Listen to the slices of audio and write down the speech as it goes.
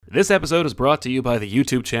This episode is brought to you by the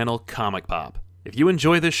YouTube channel Comic Pop. If you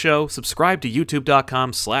enjoy this show, subscribe to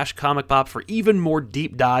youtube.com/comicpop for even more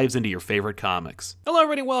deep dives into your favorite comics. Hello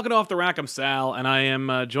everybody, welcome to Off the Rack. I'm Sal, and I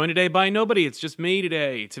am joined today by nobody. It's just me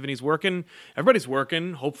today. Tiffany's working. Everybody's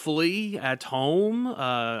working, hopefully, at home.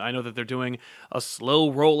 I know that they're doing a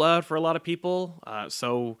slow rollout for a lot of people,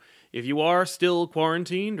 so if you are still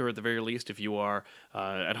quarantined, or at the very least, if you are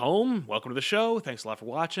at home, welcome to the show. Thanks a lot for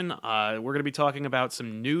watching. We're going to be talking about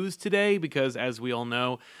some news today because, as we all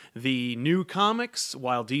know, the new comics,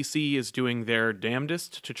 while DC is doing their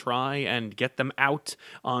damnedest to try and get them out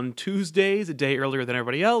on Tuesdays, a day earlier than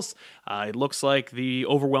everybody else, it looks like the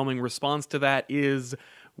overwhelming response to that is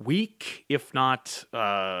weak, if not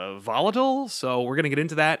volatile. So we're going to get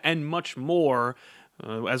into that and much more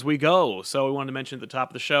as we go. So we wanted to mention at the top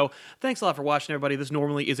of the show, thanks a lot for watching, everybody. This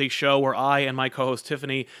normally is a show where I and my co-host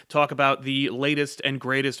Tiffany talk about the latest and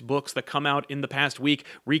greatest books that come out in the past week,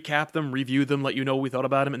 recap them, review them, let you know what we thought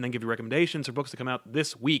about them, and then give you recommendations for books that come out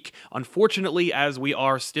this week. Unfortunately, as we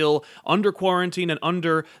are still under quarantine and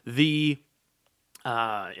under the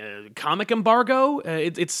comic embargo,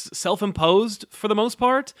 it's self-imposed for the most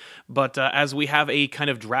part, but as we have a kind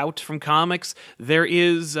of drought from comics, there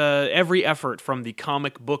is every effort from the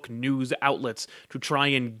comic book news outlets to try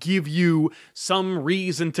and give you some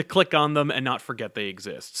reason to click on them and not forget they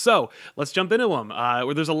exist. So let's jump into them.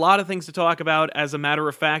 Where there's a lot of things to talk about, as a matter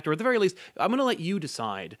of fact, or at the very least, I'm going to let you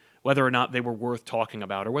decide whether or not they were worth talking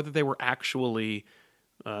about, or whether they were actually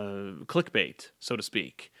clickbait, so to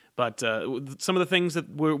speak. But some of the things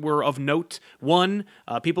that were of note: one,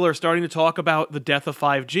 people are starting to talk about the death of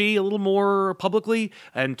 5G a little more publicly,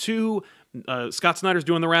 and two, Scott Snyder's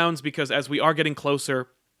doing the rounds because as we are getting closer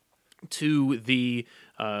to the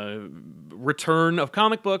return of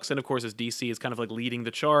comic books, and of course as DC is kind of like leading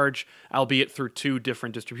the charge, albeit through two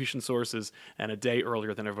different distribution sources and a day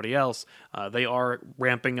earlier than everybody else, they are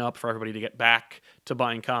ramping up for everybody to get back to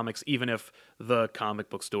buying comics, even if the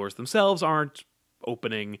comic book stores themselves aren't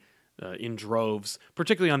opening in droves,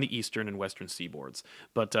 particularly on the eastern and western seaboards.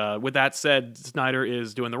 But with that said, Snyder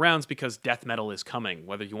is doing the rounds because death metal is coming,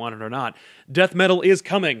 whether you want it or not. Death metal is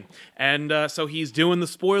coming, and so he's doing the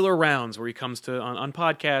spoiler rounds where he comes to on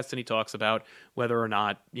podcasts and he talks about whether or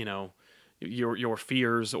not, you know, your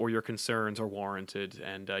fears or your concerns are warranted,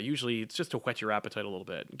 and usually it's just to whet your appetite a little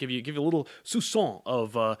bit, give you a little soupçon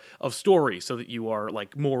of story, so that you are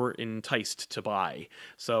like more enticed to buy.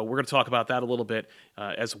 So we're going to talk about that a little bit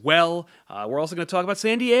as well. We're also going to talk about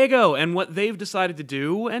San Diego and what they've decided to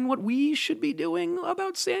do, and what we should be doing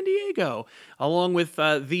about San Diego, along with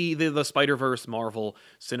the Spider-Verse Marvel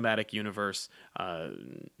Cinematic Universe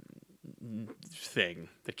thing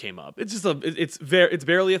that came up. It's just it's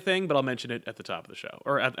barely a thing, but I'll mention it at the top of the show,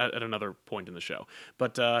 or at another point in the show.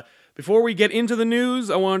 But before we get into the news,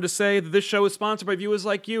 I wanted to say that this show is sponsored by viewers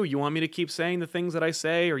like you. You want me to keep saying the things that I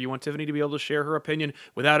say, or you want Tiffany to be able to share her opinion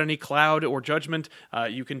without any cloud or judgment,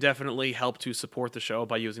 you can definitely help to support the show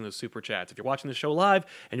by using those super chats. If you're watching the show live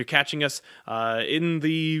and you're catching us in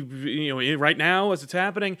the right now as it's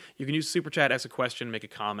happening, you can use super chat, ask a question, make a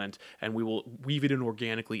comment, and we will weave it in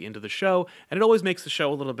organically into the show. And it always makes the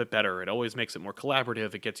show a little bit better. It always makes it more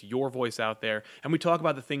collaborative. It gets your voice out there, and we talk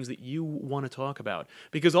about the things that you want to talk about,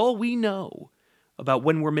 because all we know about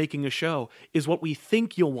when we're making a show is what we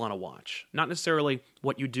think you'll want to watch, not necessarily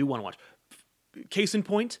what you do want to watch. Case in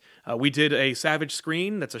point, we did a Savage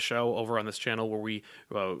Screen. That's a show over on this channel where we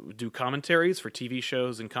do commentaries for TV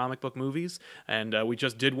shows and comic book movies, and we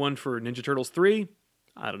just did one for Ninja Turtles 3.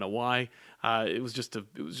 I don't know why. It was just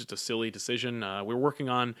a silly decision. We were working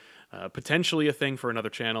on potentially a thing for another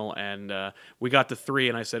channel, and we got to 3,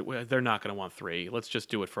 and I said, well, they're not going to want 3. Let's just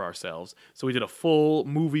do it for ourselves. So we did a full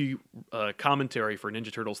movie commentary for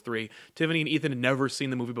Ninja Turtles 3. Tiffany and Ethan had never seen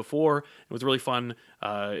the movie before. It was a really fun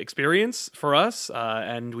experience for us,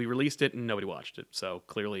 and we released it, and nobody watched it. So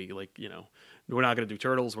clearly, we're not going to do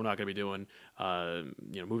Turtles. We're not going to be doing,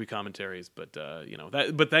 movie commentaries. But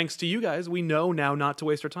But thanks to you guys, we know now not to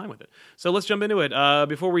waste our time with it. So let's jump into it.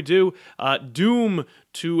 Before we do, Doom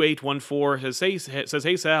 2814 says,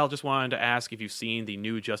 "Hey Sal, just wanted to ask if you've seen the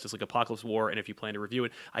new Justice League Apocalypse War and if you plan to review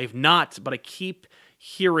it. I have not, but I keep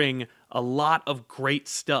hearing a lot of great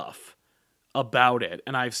stuff about it,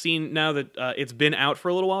 and I've seen now that it's been out for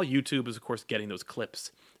a little while. YouTube is of course getting those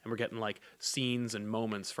clips." And we're getting like scenes and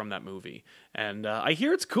moments from that movie. And I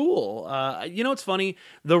hear it's cool. It's funny.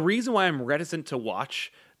 The reason why I'm reticent to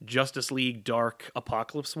watch Justice League Dark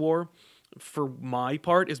Apocalypse War, for my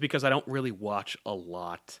part, is because I don't really watch a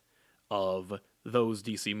lot of those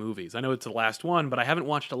DC movies. I know it's the last one, but I haven't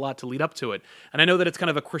watched a lot to lead up to it. And I know that it's kind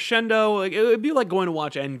of a crescendo. Like, it would be like going to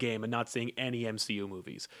watch Endgame and not seeing any MCU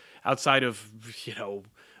movies outside of,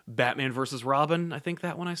 Batman versus Robin. I think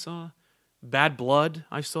that one I saw. Bad Blood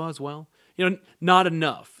I saw as well. Not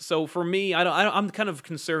enough. So for me, I'm kind of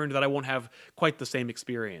concerned that I won't have quite the same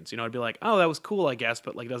experience. I'd be like, oh, that was cool, I guess,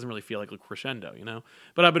 but like, it doesn't really feel like a crescendo,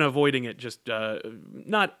 But I've been avoiding it, just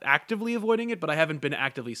not actively avoiding it, but I haven't been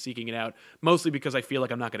actively seeking it out, mostly because I feel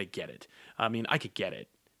like I'm not going to get it. I mean, I could get it.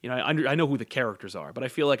 I know who the characters are, but I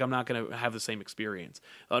feel like I'm not going to have the same experience,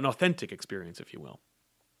 an authentic experience, if you will.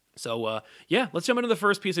 So, let's jump into the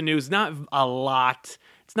first piece of news. Not a lot.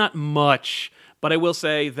 It's not much, but I will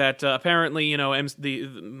say that apparently, the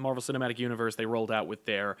Marvel Cinematic Universe, they rolled out with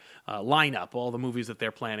their lineup, all the movies that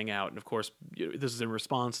they're planning out. And of course, this is in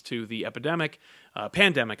response to the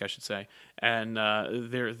pandemic, I should say. And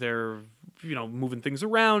they're moving things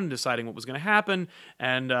around, deciding what was going to happen.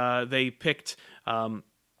 And they picked...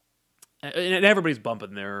 and everybody's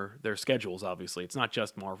bumping their schedules, obviously. It's not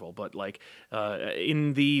just Marvel, but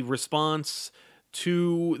in the response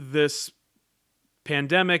to this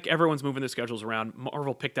pandemic, everyone's moving their schedules around.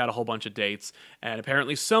 Marvel picked out a whole bunch of dates, and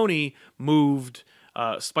apparently Sony moved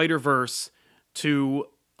Spider-Verse to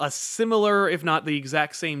a similar, if not the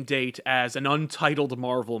exact same date as an untitled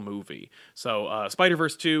Marvel movie. So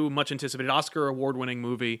Spider-Verse 2, much anticipated Oscar award-winning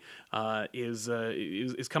movie, is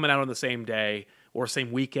coming out on the same day or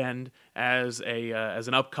same weekend as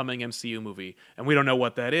an upcoming MCU movie, and we don't know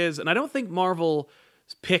what that is. And I don't think Marvel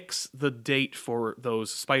picks the date for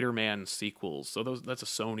those Spider-Man sequels, so that's a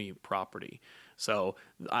Sony property. So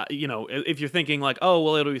if you're thinking like, oh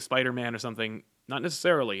well, it'll be Spider-Man or something, not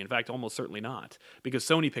necessarily. In fact, almost certainly not, because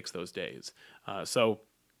Sony picks those days. So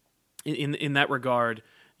in that regard,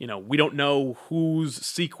 we don't know whose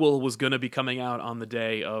sequel was going to be coming out on the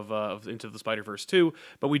day of Into the Spider-Verse 2,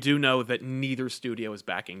 but we do know that neither studio is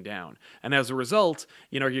backing down. And as a result,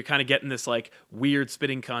 you're kind of getting this like weird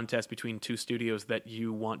spitting contest between two studios that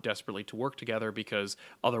you want desperately to work together, because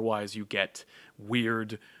otherwise you get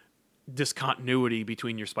weird discontinuity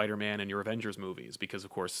between your Spider-Man and your Avengers movies, because of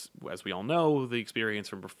course, as we all know, the experience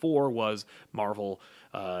from before was Marvel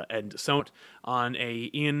and Sony on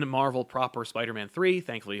in Marvel proper Spider-Man 3.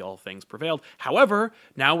 Thankfully, all things prevailed. However,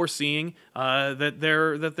 now we're seeing that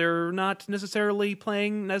they're not necessarily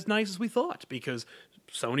playing as nice as we thought, because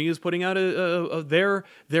Sony is putting out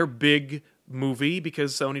their big movie,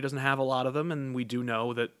 because Sony doesn't have a lot of them, and we do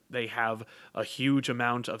know that they have a huge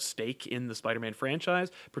amount of stake in the Spider-Man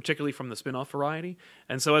franchise, particularly from the spin-off variety.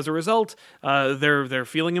 And so as a result, they're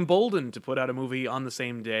feeling emboldened to put out a movie on the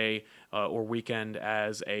same day or weekend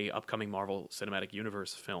as a upcoming Marvel Cinematic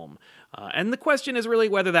Universe film. And the question is really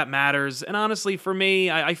whether that matters. And honestly, for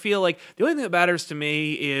me, I feel like the only thing that matters to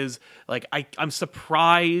me is like I'm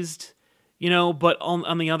surprised, but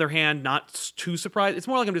on the other hand, not too surprised. It's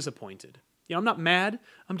more like I'm disappointed. I'm not mad,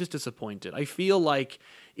 I'm just disappointed. I feel like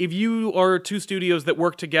if you are two studios that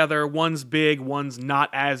work together, one's big, one's not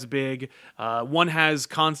as big, one has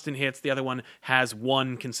constant hits, the other one has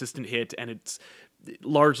one consistent hit, and it's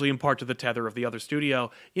largely in part to the tether of the other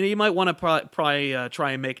studio, you might want to probably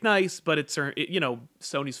try and make nice, but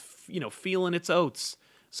Sony's, feeling its oats,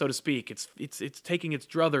 so to speak. It's taking its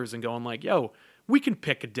druthers and going like, yo, we can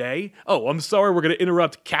pick a day. Oh, I'm sorry, we're going to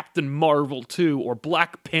interrupt Captain Marvel 2 or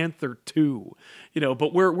Black Panther 2.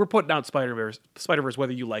 But we're putting out Spider-Verse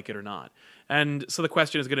whether you like it or not. And so the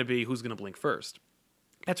question is going to be, who's going to blink first?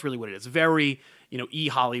 That's really what it is. Very,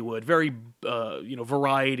 e-Hollywood, very,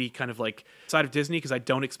 variety kind of like side of Disney, because I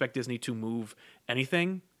don't expect Disney to move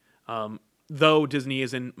anything. Though Disney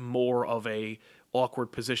is in more of a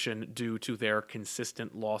awkward position due to their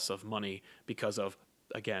consistent loss of money because of,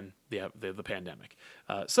 again, the pandemic.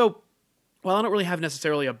 So while I don't really have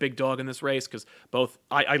necessarily a big dog in this race, because both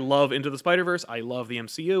I love Into the Spider-Verse, I love the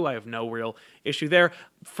MCU, I have no real issue there.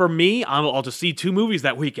 For me, I'll just see two movies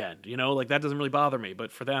that weekend, that doesn't really bother me.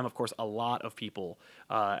 But for them, of course, a lot of people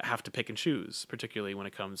have to pick and choose, particularly when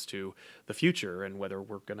it comes to the future and whether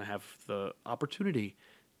we're going to have the opportunity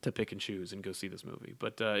to pick and choose and go see this movie.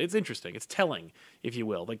 But it's interesting. It's telling, if you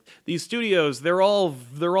will. Like, these studios, they're all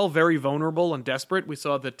very vulnerable and desperate. We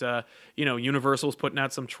saw that Universal's putting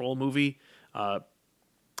out some troll movie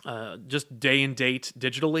just day and date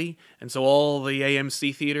digitally, and so all the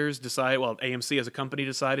AMC theaters AMC as a company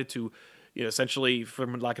decided to essentially, for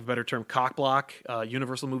lack of a better term, cock-block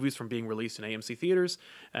Universal movies from being released in AMC theaters.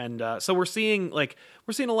 And so we're seeing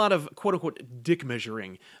a lot of quote-unquote dick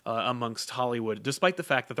measuring amongst Hollywood, despite the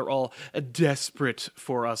fact that they're all desperate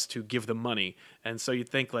for us to give them money. And so you'd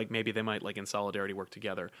think maybe they might in solidarity work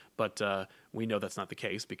together. But we know that's not the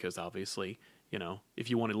case, because obviously if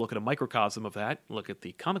you want to look at a microcosm of that, look at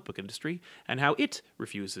the comic book industry and how it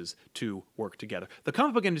refuses to work together. The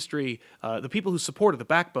comic book industry, the people who support it, the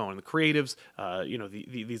backbone, the creatives,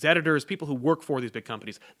 these editors, people who work for these big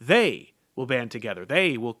companies, they will band together.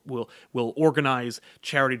 They will organize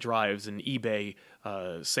charity drives and eBay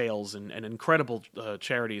sales and incredible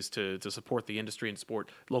charities to support the industry and support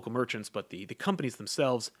local merchants. But the companies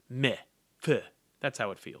themselves, meh, ph. That's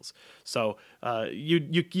how it feels. So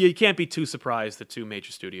you can't be too surprised that two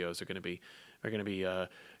major studios are going to be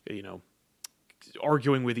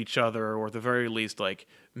arguing with each other, or at the very least, like,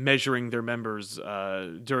 measuring their members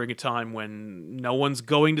during a time when no one's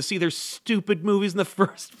going to see their stupid movies in the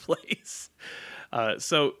first place.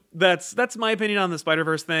 So that's my opinion on the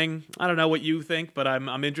Spider-Verse thing. I don't know what you think, but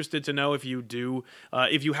I'm interested to know if you do.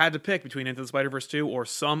 If you had to pick between Into the Spider-Verse 2 or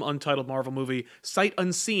some untitled Marvel movie, sight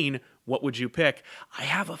unseen, what would you pick? I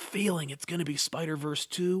have a feeling it's going to be Spider-Verse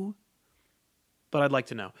 2. But I'd like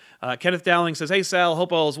to know. Kenneth Dowling says, "Hey, Sal,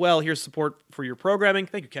 hope all is well. Here's support for your programming."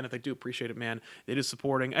 Thank you, Kenneth. I do appreciate it, man. It is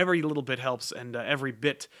supporting. Every little bit helps, and every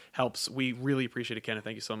bit helps. We really appreciate it, Kenneth.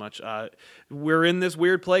 Thank you so much. We're in this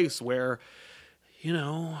weird place where,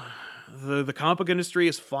 the comic book industry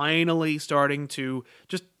is finally starting to,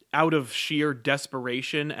 just out of sheer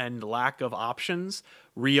desperation and lack of options,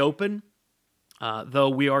 reopen. Though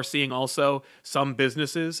we are seeing also some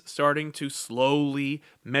businesses starting to slowly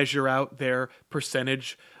measure out their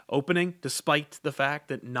percentage opening, despite the fact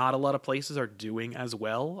that not a lot of places are doing as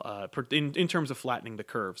well in terms of flattening the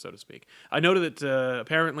curve, so to speak. I noted that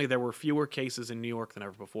apparently there were fewer cases in New York than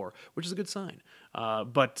ever before, which is a good sign.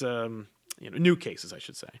 But new cases, I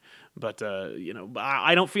should say. But,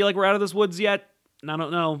 I don't feel like we're out of this woods yet. I don't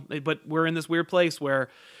know. But we're in this weird place where,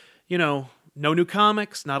 no new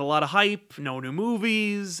comics, not a lot of hype, no new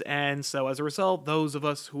movies, and so as a result, those of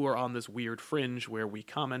us who are on this weird fringe where we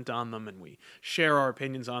comment on them and we share our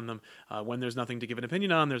opinions on them, when there's nothing to give an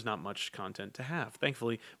opinion on, there's not much content to have.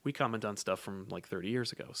 Thankfully, we comment on stuff from like 30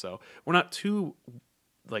 years ago, so we're not too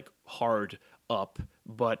hard up,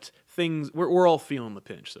 but we're all feeling the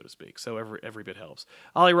pinch, so to speak. So every bit helps.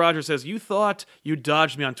 Ollie Rogers says, "You thought you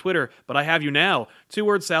dodged me on Twitter, but I have you now. 2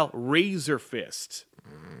 words, Sal. Razor Fist."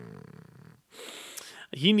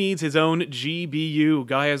 He needs his own GBU.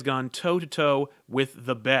 Guy has gone toe-to-toe with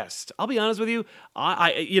the best. I'll be honest with you.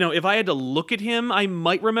 If I had to look at him, I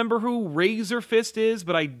might remember who Razor Fist is,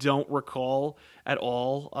 but I don't recall at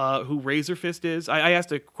all who Razor Fist is. I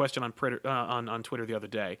asked a question on Twitter the other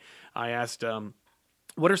day. I asked,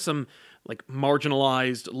 what are some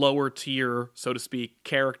marginalized, lower tier, so to speak,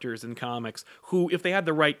 characters in comics who, if they had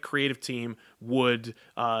the right creative team,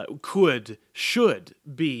 should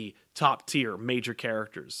be top tier major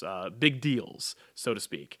characters, big deals, so to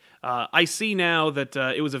speak. I see now that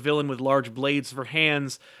it was a villain with large blades for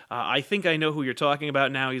hands. I think I know who you're talking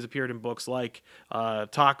about now. He's appeared in books like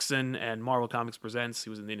Toxin and Marvel Comics Presents. He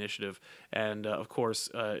was in the Initiative. And, of course,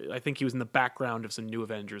 I think he was in the background of some New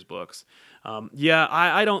Avengers books.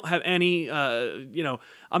 I don't have any,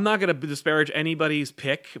 I'm not going to disparage anybody's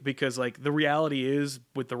pick because, the reality is,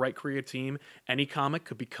 with the right creative team, any comic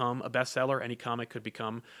could become a bestseller. Any comic could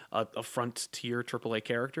become a front-tier AAA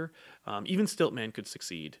character. Even Stiltman could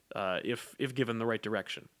succeed if given the right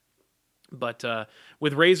direction. But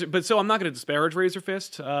with so I'm not going to disparage Razor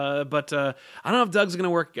Fist. But I don't know if Doug's going to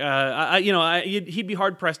work. He'd be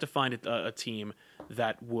hard pressed to find a team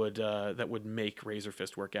that would make Razor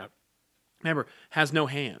Fist work out. Remember, has no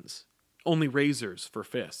hands, only razors for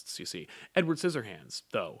fists. You see, Edward Scissorhands,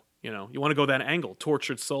 though. You want to go that angle.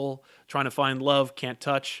 Tortured soul, trying to find love, can't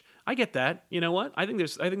touch. I get that. You know what? I think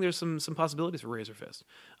there's some possibilities for Razor Fist.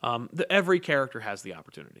 Every character has the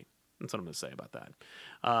opportunity. That's what I'm going to say about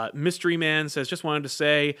that. Mystery Man says, "Just wanted to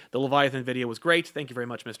say the Leviathan video was great. Thank you very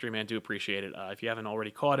much, Mystery Man. Do appreciate it. If you haven't already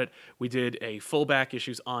caught it, we did a full back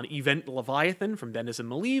issues on Event Leviathan from Bendis and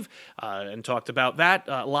Malieve and talked about that.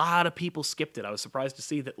 A lot of people skipped it. I was surprised to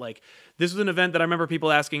see that this was an event that I remember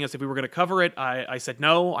people asking us if we were going to cover it. I said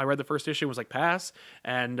no. I read the first issue and was like, pass.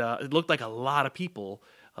 And it looked like a lot of people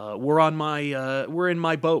were in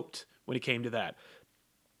my boat when it came to that.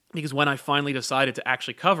 Because when I finally decided to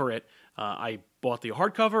actually cover it, I bought the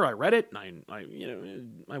hardcover, I read it, and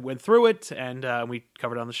I went through it, and we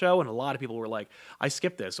covered it on the show, and a lot of people were like, I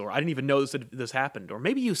skipped this, or I didn't even know this happened, or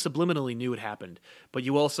maybe you subliminally knew it happened, but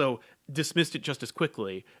you also dismissed it just as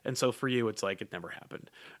quickly, and so for you, it's like it never happened.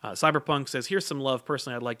 Cyberpunk says, "Here's some love.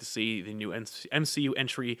 Personally, I'd like to see the new MCU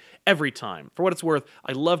entry every time. For what it's worth,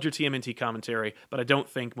 I loved your TMNT commentary, but I don't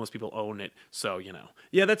think most people own it, so,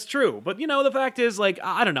 Yeah, that's true, but, the fact is,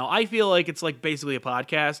 I don't know, I feel like it's, basically a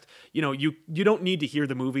podcast. you don't need to hear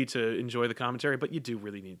the movie to enjoy the commentary, but you do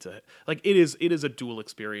really need to. Like, it is a dual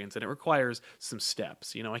experience, and it requires some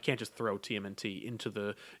steps. I can't just throw TMNT into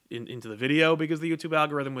the video because the YouTube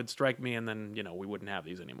algorithm would strike me, and then we wouldn't have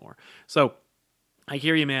these anymore. So I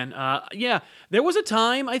hear you, man. Yeah, there was a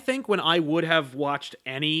time, I think, when I would have watched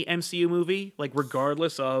any MCU movie, like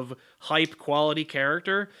regardless of hype, quality,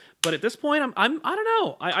 character. But at this point, I don't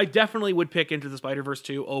know. I definitely would pick Into the Spider-Verse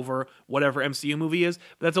 2 over whatever MCU movie is.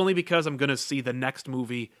 But that's only because I'm going to see the next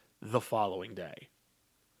movie the following day.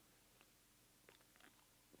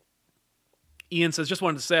 Ian says, just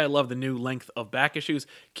wanted to say I love the new length of back issues.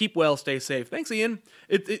 Keep well, stay safe. Thanks, Ian.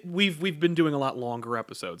 We've been doing a lot longer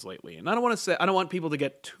episodes lately, and I don't want people to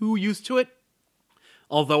get too used to it.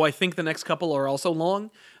 Although I think the next couple are also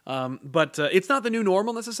long, but it's not the new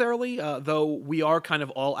normal necessarily. Though we are kind of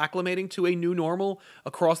all acclimating to a new normal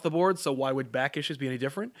across the board. So why would back issues be any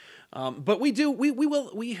different? But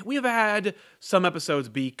we have had some episodes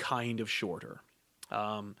be kind of shorter.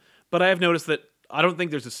 But I have noticed that I don't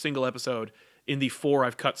think there's a single episode in the 4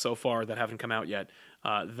 I've cut so far that haven't come out yet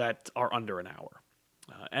that are under an hour.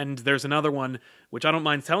 And there's another one, which I don't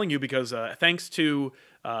mind telling you because thanks to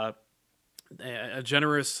a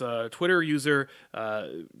generous Twitter user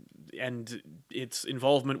and its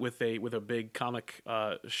involvement with a big comic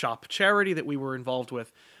shop charity that we were involved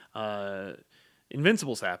with,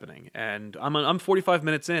 Invincible's happening. And I'm 45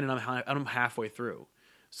 minutes in, and I'm halfway through.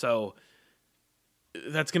 So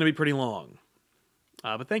that's going to be pretty long.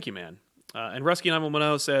 But thank you, man. And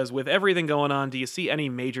Rusky910 says, with everything going on, do you see any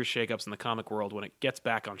major shakeups in the comic world when it gets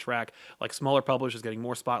back on track, like smaller publishers getting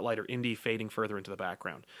more spotlight or indie fading further into the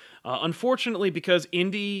background? Unfortunately, because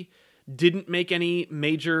indie didn't make any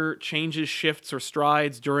major changes, shifts, or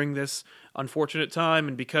strides during this unfortunate time,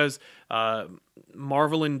 and because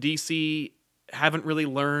Marvel and DC haven't really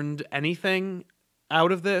learned anything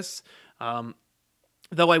out of this,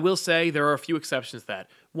 though I will say there are a few exceptions to that.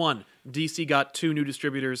 One, DC got 2 new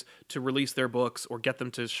distributors to release their books or get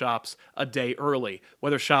them to shops a day early.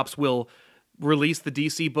 Whether shops will release the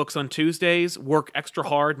DC books on Tuesdays, work extra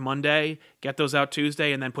hard Monday, get those out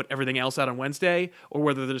Tuesday, and then put everything else out on Wednesday, or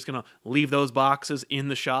whether they're just going to leave those boxes in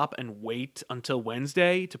the shop and wait until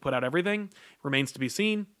Wednesday to put out everything, remains to be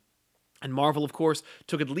seen. And Marvel, of course,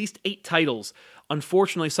 took at least 8 titles,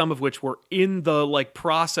 unfortunately some of which were in the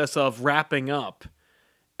process of wrapping up,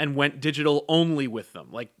 and went digital only with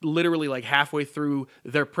them. Literally halfway through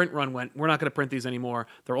their print run went, we're not going to print these anymore.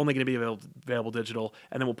 They're only going to be available digital,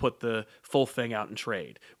 and then we'll put the full thing out in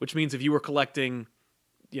trade. Which means if you were collecting,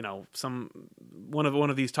 one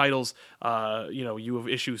of these titles, you have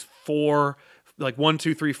issues 4, 1,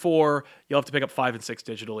 2, 3, 4, you'll have to pick up 5 and 6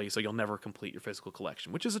 digitally, so you'll never complete your physical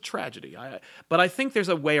collection, which is a tragedy. But I think there's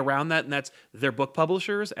a way around that, and that's their book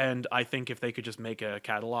publishers, and I think if they could just make a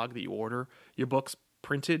catalog that you order your books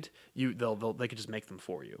printed, they could just make them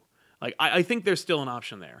for you. I think there's still an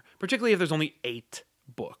option there, particularly if there's only 8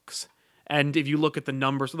 books. And if you look at the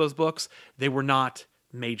numbers of those books, they were not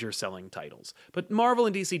major selling titles. But Marvel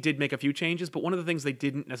and DC did make a few changes, but one of the things they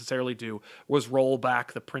didn't necessarily do was roll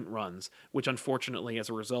back the print runs, which unfortunately, as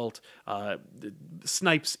a result,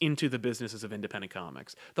 snipes into the businesses of independent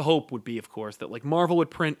comics. The hope would be, of course, that Marvel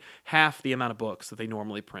would print half the amount of books that they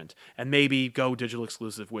normally print, and maybe go digital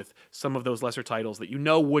exclusive with some of those lesser titles that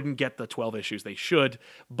wouldn't get the 12 issues they should,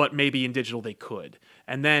 but maybe in digital they could.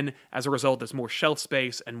 And then, as a result, there's more shelf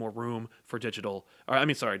space and more room for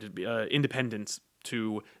independence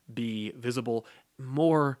to be visible,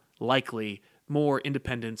 more likely, more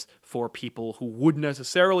independence for people who wouldn't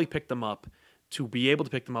necessarily pick them up to be able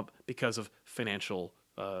to pick them up because of financial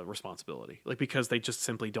responsibility. Because they just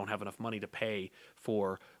simply don't have enough money to pay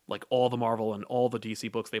for all the Marvel and all the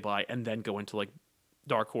DC books they buy and then go into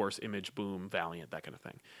Dark Horse, Image, Boom, Valiant, that kind of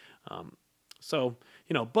thing.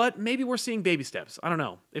 But maybe we're seeing baby steps. I don't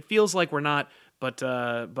know. It feels like we're not, but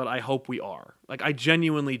I hope we are. I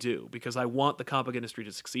genuinely do, because I want the comic industry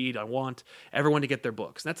to succeed. I want everyone to get their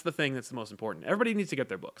books. That's the thing that's the most important. Everybody needs to get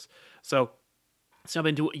their books. So let's jump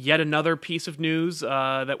into yet another piece of news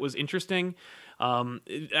that was interesting.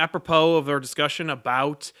 Apropos of our discussion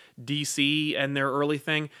about DC and their early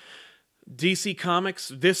thing, DC Comics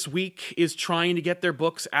this week is trying to get their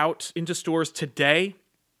books out into stores today.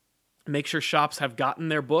 Make sure shops have gotten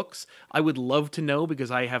their books. I would love to know, because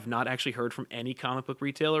I have not actually heard from any comic book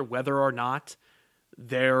retailer whether or not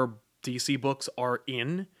their DC books are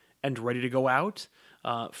in and ready to go out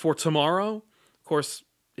for tomorrow. Of course,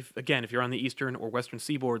 if you're on the Eastern or Western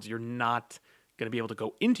seaboards, you're not going to be able to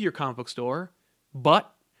go into your comic book store,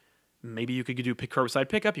 but maybe you could do curbside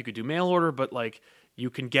pickup, you could do mail order, but you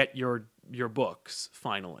can get your books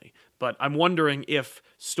finally. But I'm wondering if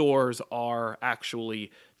stores are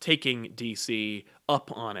actually taking DC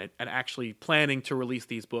up on it and actually planning to release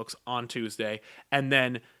these books on Tuesday, and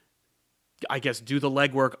then I guess do the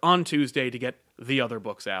legwork on Tuesday to get the other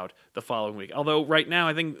books out the following week. Although right now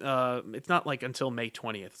I think it's not like until May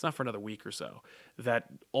 20th. It's not for another week or so that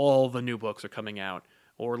all the new books are coming out,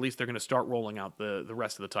 or at least they're going to start rolling out the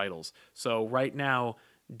rest of the titles. So right now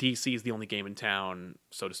DC is the only game in town,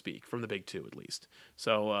 so to speak, from the big two at least.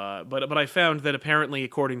 So, but I found that apparently,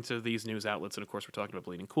 according to these news outlets, and of course we're talking about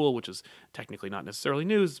Bleeding Cool, which is technically not necessarily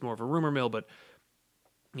news, it's more of a rumor mill, but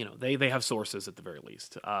you know, they have sources at the very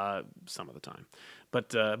least, some of the time.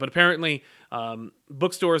 But apparently,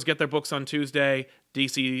 bookstores get their books on Tuesday.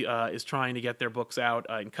 DC is trying to get their books out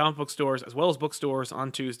in comic book stores as well as bookstores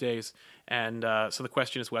on Tuesdays. And so the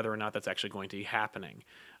question is whether or not that's actually going to be happening.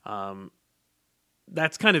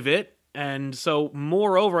 That's kind of it. And so,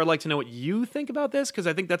 moreover, I'd like to know what you think about this, because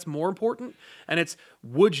I think that's more important. And it's,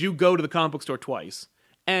 would you go to the comic book store twice?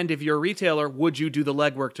 And if you're a retailer, would you do the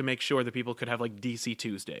legwork to make sure that people could have like DC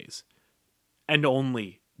Tuesdays? And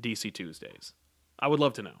only DC Tuesdays. I would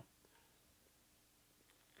love to know.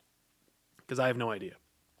 Because I have no idea.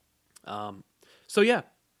 So yeah.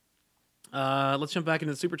 Let's jump back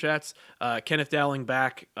into the Super Chats. Kenneth Dowling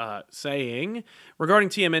back saying, regarding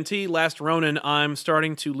TMNT, Last Ronin, I'm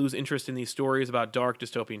starting to lose interest in these stories about dark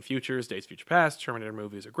dystopian futures. Days of Future Past, Terminator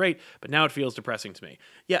movies are great, but now it feels depressing to me.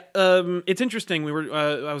 Yeah, it's interesting.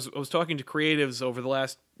 I was talking to creatives over the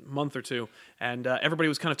last month or two, and everybody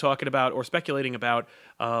was kind of talking about or speculating about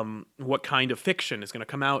what kind of fiction is going to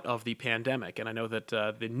come out of the pandemic. And I know that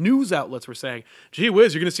the news outlets were saying, gee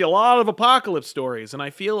whiz, you're going to see a lot of apocalypse stories. And I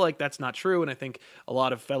feel like that's not true, and I think a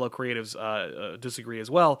lot of fellow creatives disagree as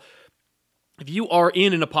well. If you are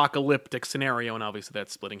in an apocalyptic scenario, and obviously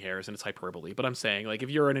that's splitting hairs and it's hyperbole, but I'm saying, like,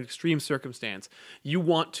 if you're in an extreme circumstance, you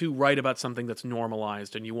want to write about something that's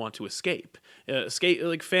normalized and you want to escape.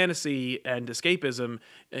 Like fantasy and escapism,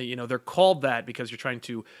 they're called that because you're trying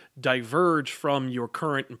to diverge from your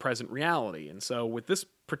current and present reality. And so with this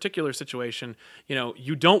particular situation,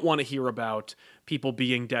 you don't want to hear about people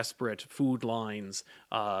being desperate, food lines,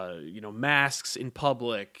 masks in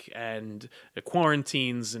public, and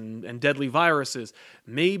quarantines and deadly viruses.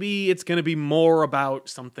 Maybe it's going to be more about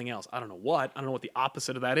something else. I don't know what. I don't know what the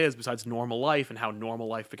opposite of that is besides normal life and how normal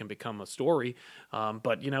life can become a story.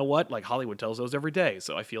 But you know what? Like, Hollywood tells those every day,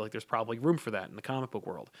 so I feel like there's probably room for that in the comic book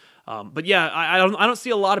world. But yeah, I don't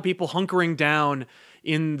see a lot of people hunkering down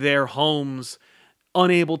in their homes,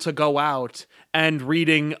 unable to go out, and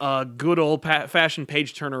reading a good old-fashioned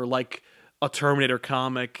page-turner like a Terminator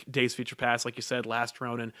comic, Days of Future Past, like you said, Last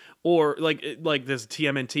Ronin, or like this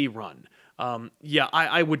TMNT run.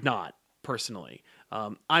 I would not, personally.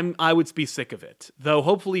 I would be sick of it. Though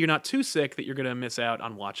hopefully you're not too sick that you're going to miss out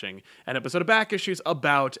on watching an episode of Back Issues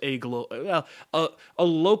about a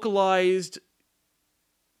localized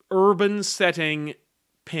urban setting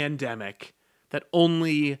pandemic that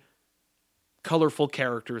only colorful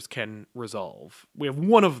characters can resolve. We have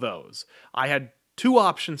one of those. I had two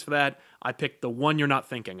options for that. I picked the one you're not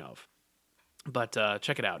thinking of. But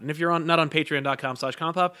check it out. And if you're not on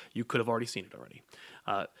patreon.com/compop, you could have already seen it already.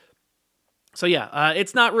 So yeah,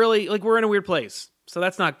 it's not really, like, we're in a weird place. So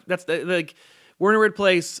we're in a weird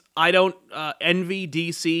place. I don't envy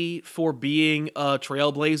DC for being a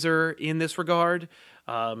trailblazer in this regard.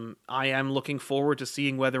 I am looking forward to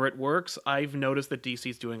seeing whether it works. I've noticed that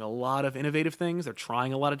DC's doing a lot of innovative things. They're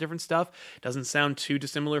trying a lot of different stuff. Doesn't sound too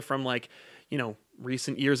dissimilar from,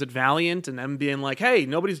 recent years at Valiant and them being like, hey,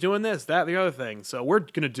 nobody's doing this, that, the other thing, so we're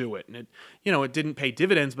going to do it. And it didn't pay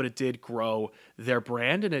dividends, but it did grow their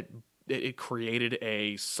brand, and it created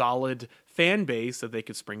a solid fan base that they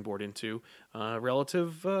could springboard into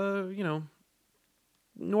relative,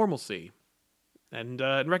 normalcy and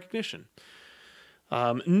recognition.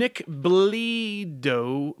 Nick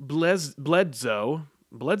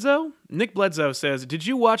Bledsoe says, did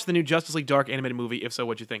you watch the new Justice League Dark animated movie? If so,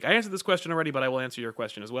 what'd you think? I answered this question already, but I will answer your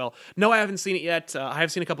question as well. No, I haven't seen it yet. I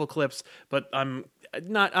have seen a couple of clips, but I'm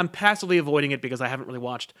passively avoiding it because I haven't really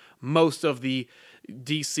watched most of the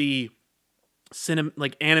DC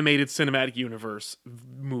animated cinematic universe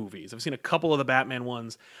movies. I've seen a couple of the Batman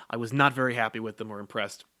ones. I was not very happy with them or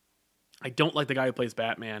impressed. I don't like the guy who plays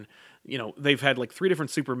Batman. They've had like 3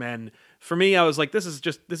 different Supermen. For me, I was like, this is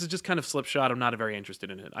just kind of slipshod. I'm not very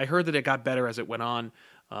interested in it. I heard that it got better as it went on,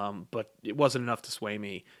 but it wasn't enough to sway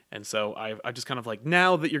me. And so I just kind of like,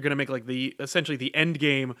 now that you're going to make like essentially the end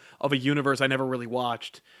game of a universe I never really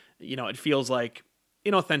watched, it feels like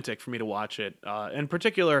inauthentic for me to watch it. In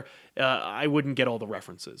particular, I wouldn't get all the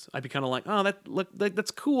references. I'd be kind of like, oh,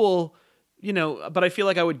 that's cool, but I feel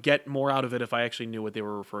like I would get more out of it if I actually knew what they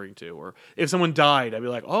were referring to. Or if someone died, I'd be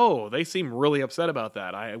like, oh, they seem really upset about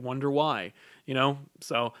that. I wonder why,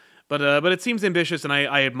 So, but it seems ambitious, and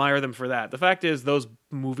I admire them for that. The fact is, those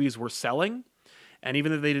movies were selling, and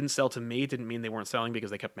even if they didn't sell to me, it didn't mean they weren't selling because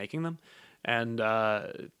they kept making them. And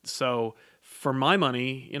so, for my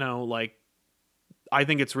money, I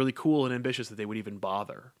think it's really cool and ambitious that they would even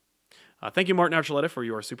bother. Thank you, Martin Archuleta, for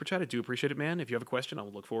your super chat. I do appreciate it, man. If you have a question, I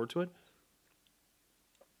will look forward to it.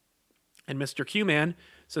 And Mr. Q-Man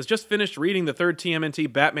says, just finished reading the third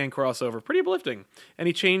TMNT Batman crossover. Pretty uplifting.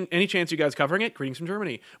 Any chance you guys covering it? Greetings from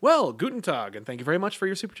Germany. Well, guten Tag, and thank you very much for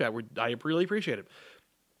your super chat. I really appreciate it.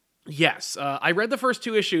 Yes, I read the first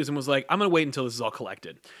 2 issues and was like, I'm going to wait until this is all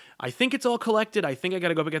collected. I think it's all collected. I think I got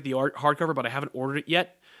to go get the hardcover, but I haven't ordered it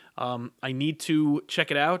yet. I need to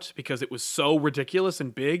check it out because it was so ridiculous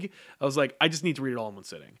and big. I was like, I just need to read it all in one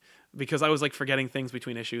sitting because I was like forgetting things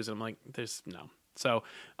between issues, and I'm like, there's no. So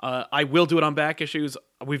I will do it on back issues.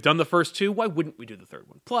 We've done the first 2. Why wouldn't we do the third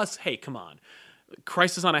one? Plus, hey, come on.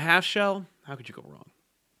 Crisis on a Half Shell? How could you go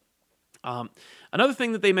wrong? Another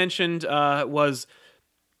thing that they mentioned was,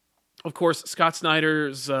 of course, Scott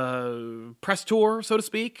Snyder's press tour, so to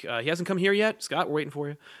speak. He hasn't come here yet. Scott, we're waiting for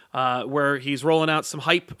you. Where he's rolling out some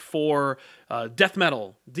hype for death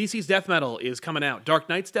metal. DC's death metal is coming out. Dark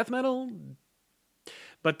Knight's death metal?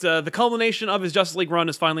 But the culmination of his Justice League run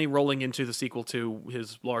is finally rolling into the sequel to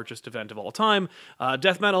his largest event of all time,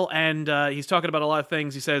 death metal, and he's talking about a lot of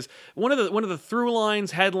things. He says one of the through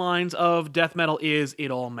lines, headlines of death metal is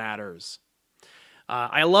 "It all matters."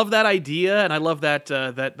 I love that idea, and I love that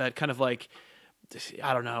that kind of like,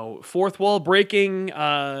 I don't know, fourth wall breaking,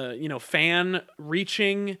 fan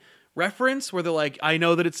reaching reference where they're like, I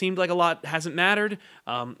know that it seemed like a lot hasn't mattered,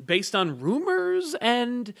 based on rumors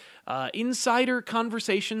and insider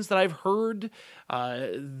conversations that I've heard.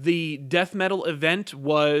 The death metal event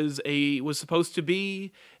was supposed to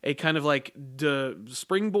be a kind of like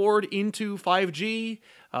springboard into 5G,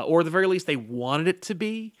 or at the very least they wanted it to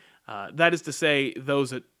be. That is to say,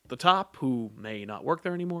 those at the top who may not work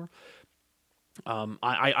there anymore.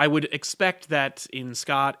 I would expect that in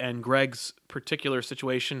Scott and Greg's particular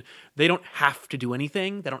situation, they don't have to do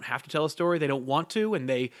anything. They don't have to tell a story. They don't want to, and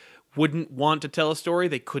they wouldn't want to tell a story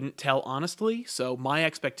they couldn't tell honestly. So my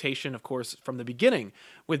expectation, of course, from the beginning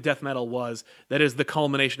with death metal was that is the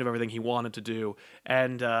culmination of everything he wanted to do,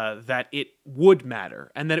 and that it would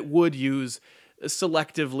matter, and that it would use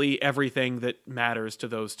selectively everything that matters to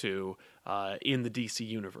those two in the DC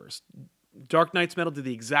universe. Dark Knight's Metal did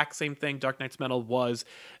the exact same thing. Dark Knight's Metal was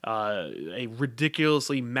a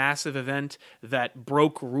ridiculously massive event that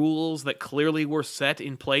broke rules that clearly were set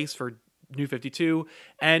in place for New 52,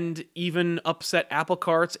 and even upset apple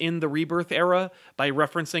carts in the Rebirth era by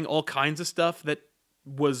referencing all kinds of stuff that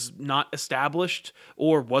was not established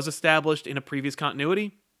or was established in a previous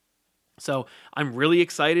continuity. So I'm really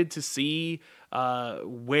excited to see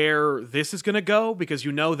where this is going to go, because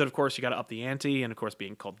you know that, of course, you got to up the ante, and of course,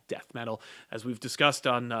 being called death metal, as we've discussed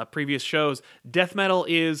on previous shows, death metal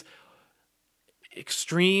is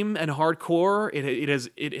extreme and hardcore.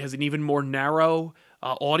 It has an even more narrow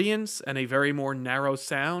audience and a very more narrow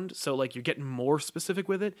sound. So like you're getting more specific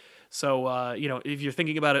with it. So if you're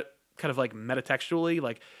thinking about it kind of like metatextually,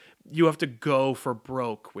 like you have to go for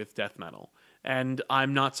broke with death metal. And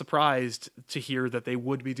I'm not surprised to hear that they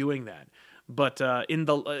would be doing that. But in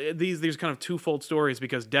these kind of twofold stories,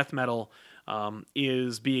 because death metal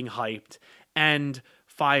is being hyped and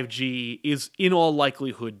 5G is in all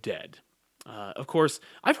likelihood dead. Of course,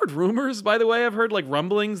 I've heard rumors, by the way, I've heard like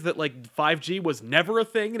rumblings that like 5G was never a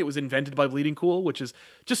thing and it was invented by Bleeding Cool, which is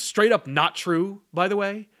just straight up not true, by the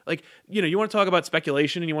way. Like, you want to talk about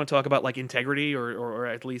speculation and you want to talk about like integrity or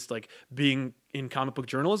at least like being in comic book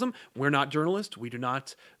journalism. We're not journalists. We do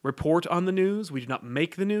not report on the news. We do not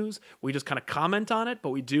make the news. We just kind of comment on it, but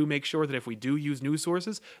we do make sure that if we do use news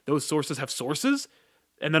sources, those sources have sources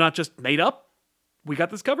and they're not just made up. We got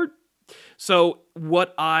this covered. So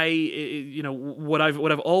what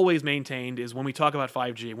I've always maintained is when we talk about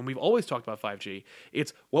 5G, when we've always talked about 5G,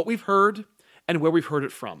 it's what we've heard and where we've heard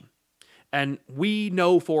it from. And we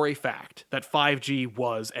know for a fact that 5G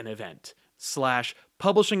was an event /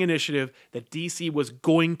 publishing initiative that DC was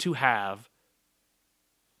going to have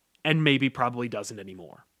and maybe probably doesn't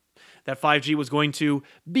anymore. That 5G was going to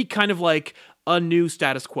be kind of like a new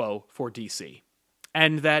status quo for DC.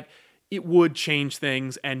 And that it would change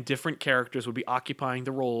things and different characters would be occupying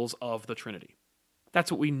the roles of the Trinity.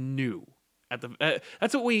 That's what we knew.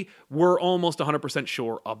 That's what we were almost 100%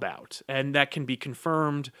 sure about, and that can be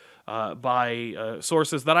confirmed by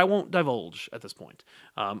sources that I won't divulge at this point.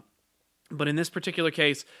 But in this particular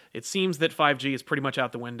case, it seems that 5G is pretty much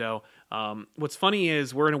out the window. What's funny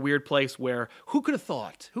is we're in a weird place where who could have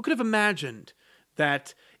thought? Who could have imagined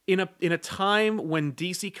that in a time when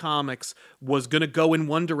DC Comics was going to go in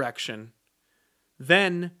one direction,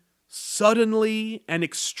 then suddenly and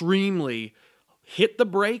extremely hit the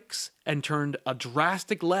brakes and turned a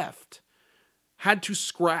drastic left, had to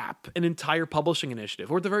scrap an entire publishing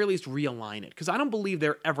initiative, or at the very least realign it. Because I don't believe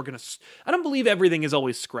they're ever going to... I don't believe everything is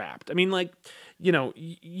always scrapped. I mean, like, you know,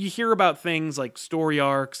 you hear about things like story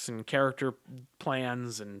arcs and character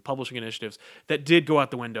plans and publishing initiatives that did go out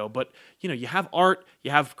the window. But, you know, you have art, you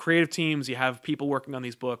have creative teams, you have people working on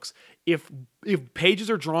these books. If pages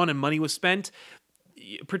are drawn and money was spent,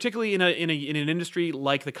 particularly in an industry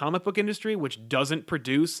like the comic book industry, which doesn't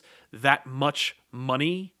produce that much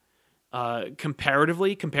money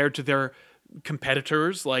comparatively compared to their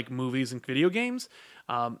competitors like movies and video games,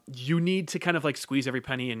 you need to kind of like squeeze every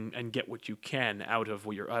penny and get what you can out of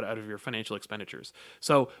your financial expenditures.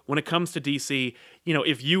 So when it comes to DC, you know,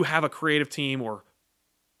 if you have a creative team or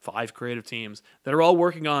 5 creative teams that are all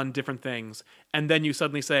working on different things, and then you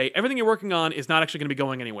suddenly say everything you're working on is not actually going to be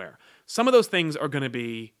going anywhere, some of those things are going to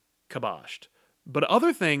be kiboshed. But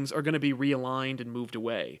other things are going to be realigned and moved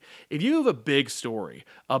away. If you have a big story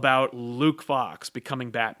about Luke Fox becoming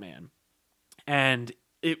Batman, and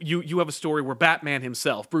you have a story where Batman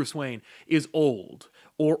himself, Bruce Wayne, is old,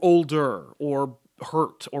 or older, or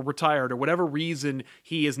hurt, or retired, or whatever reason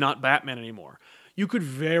he is not Batman anymore, you could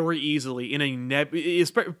very easily,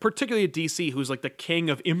 particularly at DC, who's like the king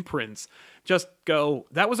of imprints, just go,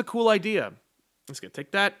 that was a cool idea. I'm just going to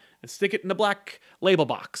take that and stick it in the black label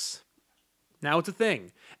box. Now it's a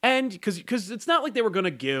thing. And because it's not like they were going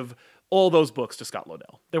to give all those books to Scott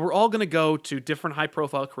Lobdell. They were all going to go to different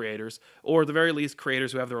high-profile creators, or at the very least,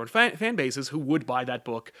 creators who have their own fan bases who would buy that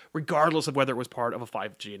book, regardless of whether it was part of a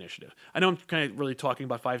 5G initiative. I know I'm kind of really talking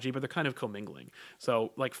about 5G, but they're kind of commingling.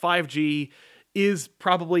 So, like, 5G is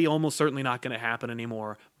probably almost certainly not going to happen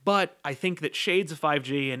anymore. But I think that shades of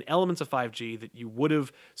 5G and elements of 5G that you would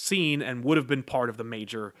have seen and would have been part of the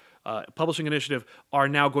major publishing initiative are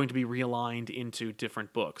now going to be realigned into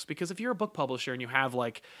different books. Because if you're a book publisher and you have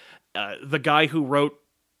like the guy who wrote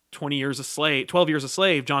 12 Years a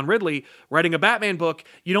Slave, John Ridley, writing a Batman book,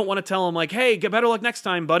 you don't want to tell him like, hey, get better luck next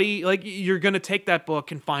time, buddy. Like, you're going to take that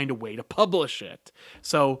book and find a way to publish it.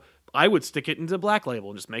 So I would stick it into Black Label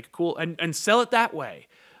and just make it cool and sell it that way.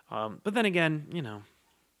 But then again, you know,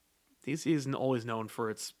 DC isn't always known for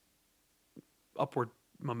its upward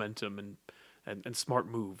momentum and smart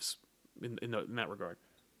moves in that regard.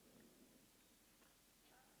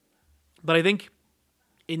 But I think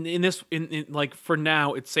in like for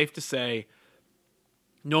now, it's safe to say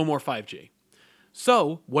no more 5G.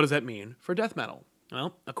 So what does that mean for death metal?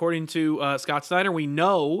 Well, according to Scott Snyder, we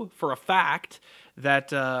know for a fact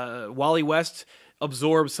that Wally West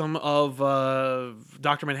absorbs some of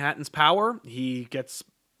Dr. Manhattan's power. He gets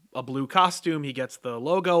a blue costume, he gets the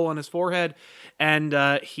logo on his forehead, and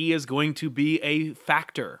he is going to be a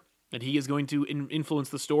factor, and he is going to influence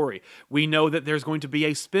the story. We know that there's going to be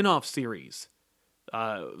a spin-off series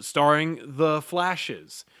starring the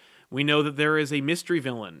Flashes. We know that there is a mystery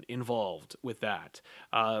villain involved with that.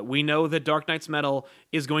 We know that Dark Knight's Metal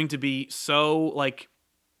is going to be so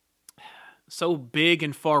big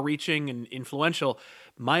and far-reaching and influential.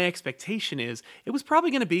 My expectation is it was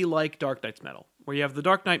probably going to be like Dark Knight's Metal, where you have the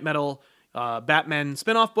Dark Knight Metal Batman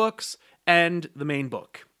spin-off books and the main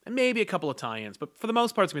book, and maybe a couple of tie-ins, but for the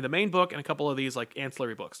most part, it's going to be the main book and a couple of these like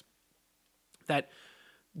ancillary books that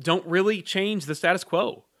don't really change the status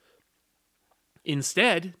quo.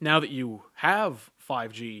 Instead, now that you have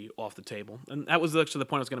 5G off the table, and that was actually the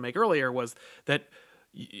point I was going to make earlier, was that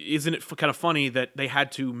isn't it kind of funny that they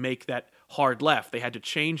had to make that hard left? They had to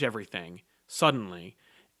change everything suddenly,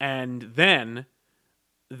 and then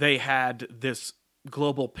they had this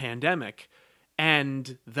global pandemic,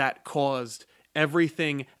 and that caused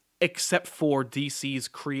everything except for DC's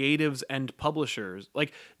creatives and publishers.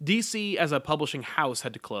 Like, DC as a publishing house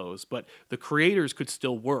had to close, but the creators could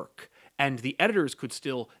still work, and the editors could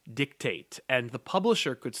still dictate, and the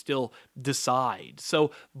publisher could still decide.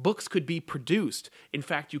 So books could be produced. In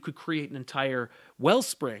fact, you could create an entire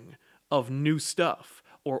wellspring of new stuff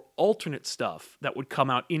or alternate stuff that would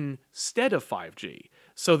come out instead of 5G,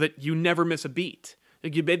 so that you never miss a beat. They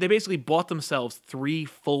basically bought themselves 3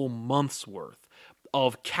 full months worth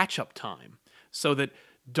of catch-up time so that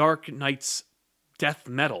Dark Knight's death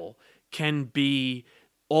metal can be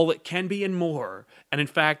all it can be and more. And in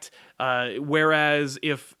fact, whereas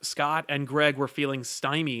if Scott and Greg were feeling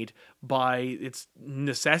stymied by its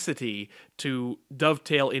necessity to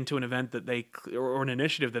dovetail into an event that they, or an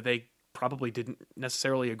initiative that they probably didn't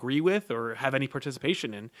necessarily agree with or have any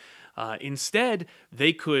participation in, instead,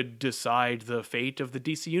 they could decide the fate of the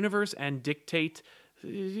DC universe and dictate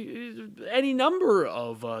any number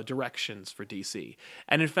of directions for DC.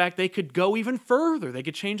 And in fact, they could go even further. They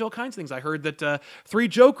could change all kinds of things. I heard that Three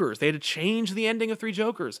Jokers, they had to change the ending of Three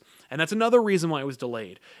Jokers. And that's another reason why it was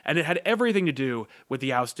delayed. And it had everything to do with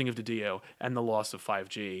the ousting of DiDio and the loss of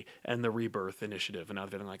 5G and the Rebirth Initiative and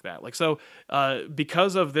everything like that. Like, so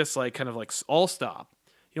because of this, like, kind of like all stop,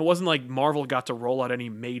 it wasn't like Marvel got to roll out any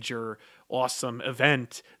major awesome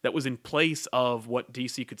event that was in place of what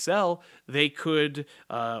DC could sell. They could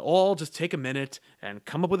all just take a minute and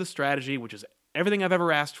come up with a strategy, which is everything I've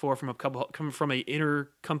ever asked for from a couple, coming from a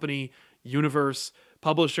intercompany universe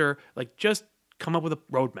publisher. Like, just come up with a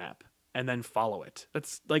roadmap and then follow it.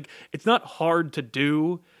 That's like, it's not hard to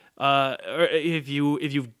do. If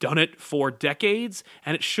you've done it for decades,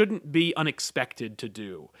 and it shouldn't be unexpected to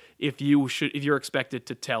do if you're expected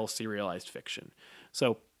to tell serialized fiction.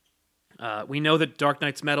 So we know that Dark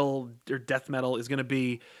Knight's Metal or Death Metal is going to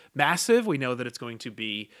be massive. We know that it's going to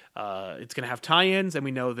be it's going to have tie-ins, and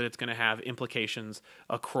we know that it's going to have implications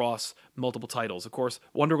across multiple titles. Of course,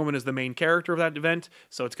 Wonder Woman is the main character of that event,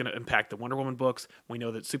 so it's going to impact the Wonder Woman books. We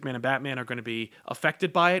know that Superman and Batman are going to be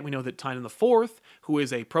affected by it. We know that Tynion the Fourth, who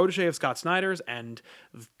is a protege of Scott Snyder's and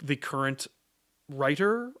the current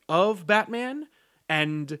writer of Batman,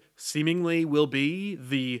 and seemingly will be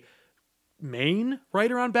the main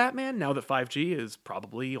writer on Batman now that 5G is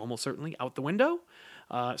probably almost certainly out the window.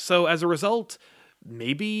 So as a result,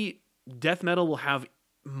 maybe Death Metal will have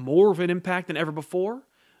more of an impact than ever before,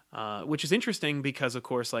 which is interesting because, of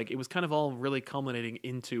course, like, it was kind of all really culminating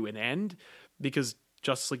into an end because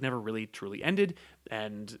Justice League never really truly ended,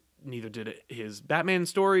 and neither did his Batman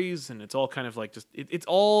stories, and it's all kind of like just it's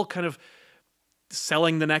all kind of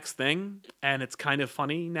selling the next thing. And it's kind of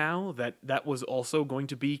funny now that that was also going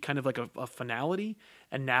to be kind of like a finality,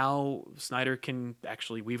 and now Snyder can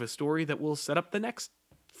actually weave a story that will set up the next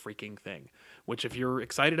freaking thing, which, if you're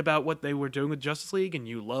excited about what they were doing with Justice League and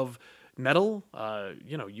you love metal,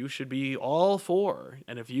 you should be all for.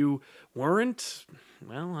 And if you weren't,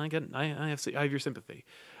 well, I have your sympathy,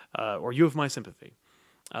 or you have my sympathy.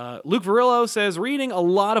 Luke Varillo says, reading a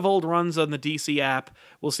lot of old runs on the DC app.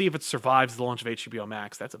 We'll see if it survives the launch of HBO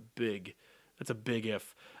Max. That's a big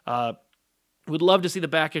if. Would love to see the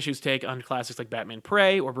back issues take on classics like Batman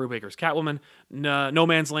Prey or Brubaker's Catwoman. No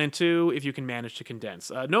Man's Land 2, if you can manage to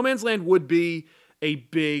condense. No Man's Land would be a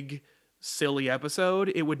big, silly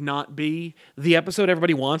episode. It would not be the episode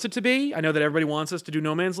everybody wants it to be. I know that everybody wants us to do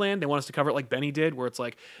No Man's Land. They want us to cover it like Benny did, where it's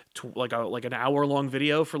like an hour-long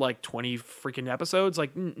video for like 20 freaking episodes.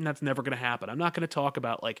 Like, that's never going to happen. I'm not going to talk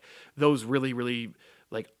about like those really, really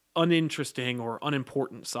like uninteresting or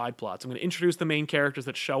unimportant side plots. I'm going to introduce the main characters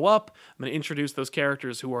that show up. I'm going to introduce those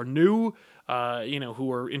characters who are new,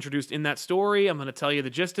 who are introduced in that story. I'm going to tell you the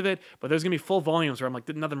gist of it, but there's going to be full volumes where I'm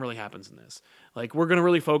like, nothing really happens in this. Like, we're going to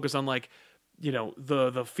really focus on like,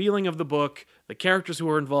 the feeling of the book, the characters who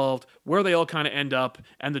are involved, where they all kind of end up,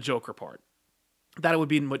 and the Joker part. That would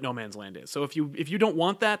be what No Man's Land is. So if you don't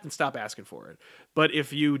want that, then stop asking for it. But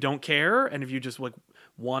if you don't care, and if you just like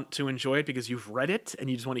want to enjoy it because you've read it and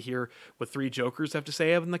you just want to hear what Three Jokers have to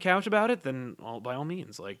say on the couch about it, then by all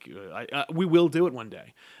means, like we will do it one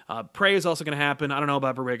day. Prey is also going to happen. I don't know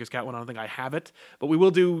about Brubaker's Catwoman. I don't think I have it, but we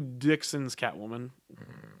will do Dixon's Catwoman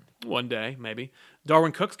one day, maybe.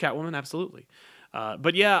 Darwin Cook's Catwoman, absolutely.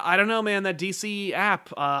 But yeah, I don't know, man. That DC app,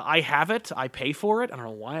 I have it. I pay for it. I don't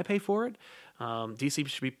know why I pay for it. DC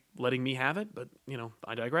should be letting me have it, but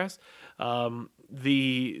I digress.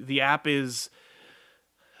 The app is,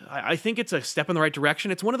 I think it's a step in the right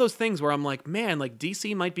direction. It's one of those things where I'm like, man, like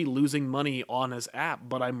DC might be losing money on this app,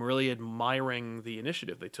 but I'm really admiring the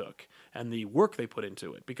initiative they took and the work they put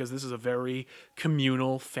into it, because this is a very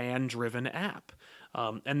communal, fan-driven app.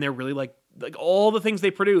 And they're really like all the things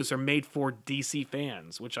they produce are made for DC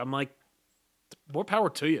fans, which I'm like, more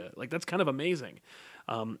power to you. Like, that's kind of amazing.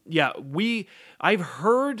 I've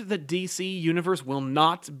heard that DC Universe will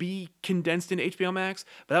not be condensed into HBO Max,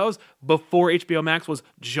 but that was before HBO Max was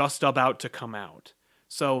just about to come out.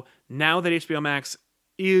 So now that HBO Max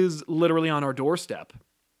is literally on our doorstep,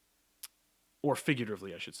 or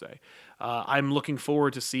figuratively, I should say, I'm looking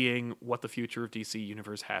forward to seeing what the future of DC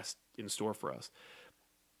Universe has in store for us.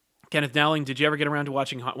 Kenneth Dowling, did you ever get around to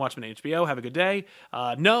watching Watchmen on HBO? Have a good day.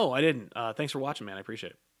 No, I didn't. Thanks for watching, man. I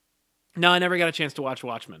appreciate it. No, I never got a chance to watch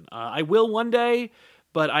Watchmen. I will one day,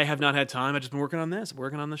 but I have not had time. I've just been working on this,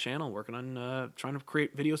 working on the channel, working on trying to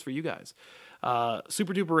create videos for you guys.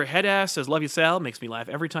 Super Duper Headass says, love you, Sal. Makes me laugh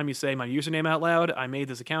every time you say my username out loud. I made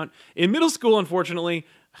this account in middle school, unfortunately.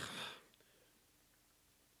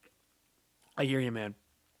 I hear you, man.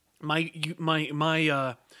 My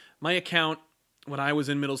account when I was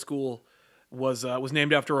in middle school was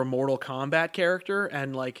named after a Mortal Kombat character,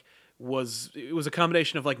 and like it was a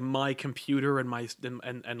combination of like my computer and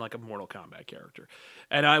and like a Mortal Kombat character.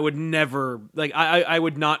 And I would never like I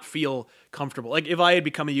would not feel comfortable. Like if I had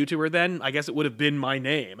become a YouTuber then, I guess it would have been my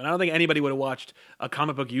name. And I don't think anybody would have watched a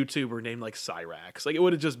comic book YouTuber named like Cyrax. Like it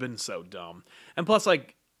would have just been so dumb. And plus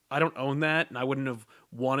like I don't own that, and I wouldn't have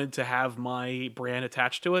wanted to have my brand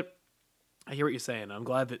attached to it. I hear what you're saying. I'm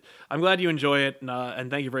glad you enjoy it, and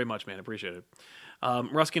thank you very much, man. Appreciate it.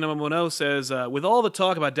 Rusky number 10 says, with all the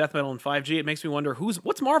talk about death metal and 5G, it makes me wonder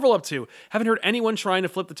what's Marvel up to. Haven't heard anyone trying to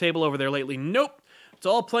flip the table over there lately. Nope. It's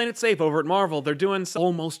all playing it safe over at Marvel. They're doing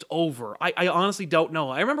almost over. I honestly don't know.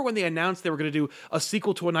 I remember when they announced they were going to do a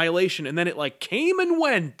sequel to Annihilation, and then it like came and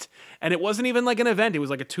went, and it wasn't even like an event. It was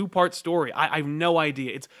like a 2-part story. I have no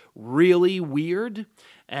idea. It's really weird,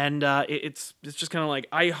 and it's just kind of like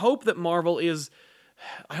I hope that Marvel isn't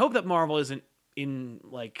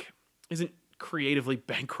creatively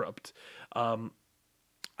bankrupt.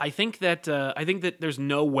 I think that there's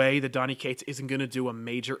no way that Donny Cates isn't going to do a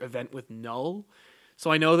major event with Null. So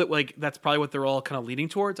I know that like that's probably what they're all kind of leading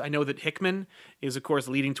towards. I know that Hickman is of course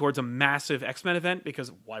leading towards a massive X-Men event,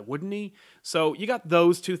 because why wouldn't he? So you got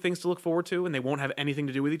those two things to look forward to, and they won't have anything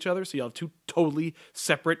to do with each other. So you'll have two totally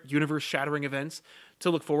separate universe-shattering events to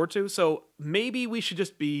look forward to. So maybe we should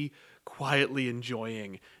just be quietly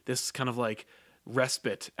enjoying this kind of like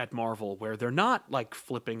respite at Marvel where they're not like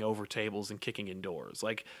flipping over tables and kicking in doors.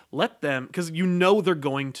 Like let them, because you know they're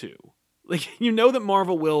going to. Like you know that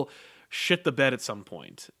Marvel will shit the bed at some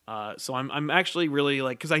point. So I'm actually really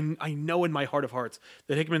like, because I know in my heart of hearts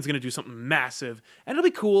that Hickman's going to do something massive, and it'll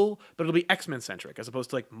be cool, but it'll be X-Men centric as opposed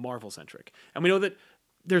to like Marvel centric. And we know that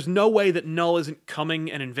there's no way that Null isn't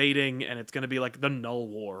coming and invading, and it's going to be like the Null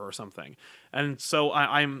War or something. And so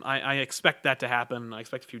I expect that to happen. I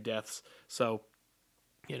expect a few deaths. So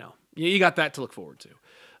you know, you got that to look forward to.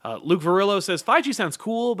 Luke Varillo says, 5G sounds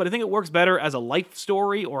cool, but I think it works better as a life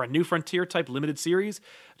story or a New Frontier type limited series.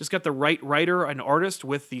 Just got the right writer and artist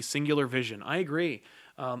with the singular vision. I agree.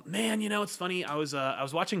 Man, you know, it's funny. I was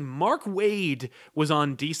watching Mark Waid was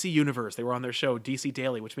on DC Universe. They were on their show, DC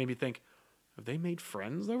Daily, which made me think, have they made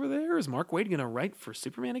friends over there? Is Mark Waid going to write for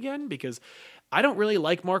Superman again? Because I don't really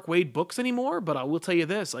like Mark Waid books anymore, but I will tell you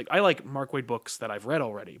this. Like, I like Mark Waid books that I've read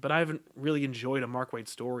already, but I haven't really enjoyed a Mark Waid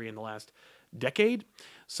story in the last decade.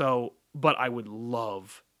 So, but I would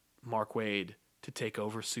love Mark Waid to take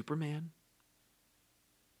over Superman.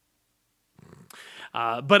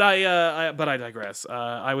 But I digress.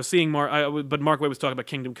 I was seeing Mark Waid was talking about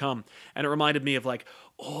Kingdom Come, and it reminded me of like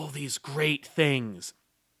all these great things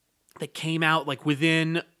that came out like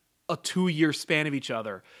within a 2-year span of each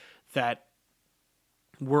other that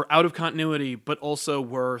were out of continuity, but also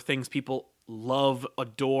were things people love,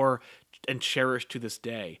 adore, and cherish to this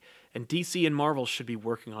day. And DC and Marvel should be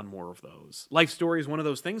working on more of those. Life Story is one of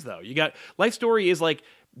those things, though. You got Life Story is like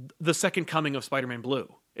the second coming of Spider-Man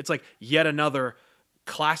Blue. It's like yet another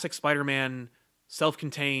classic Spider-Man,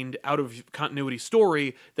 self-contained, out of continuity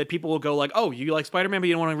story that people will go like, oh, you like Spider-Man, but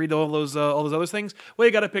you don't want to read all those other things. Well,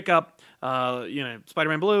 you got to pick up,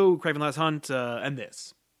 Spider-Man Blue, Kraven Last Hunt, and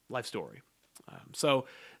this Life Story. So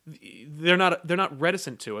they're not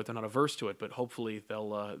reticent to it. They're not averse to it, but hopefully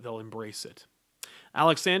they'll embrace it.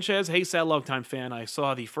 Alex Sanchez, hey, sad long-time fan. I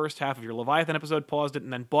saw the first half of your Leviathan episode, paused it,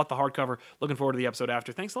 and then bought the hardcover. Looking forward to the episode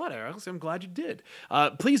after. Thanks a lot, Alex. I'm glad you did.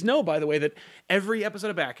 Please know, by the way, that every episode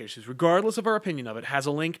of Back Issues, regardless of our opinion of it, has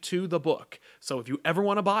a link to the book. So if you ever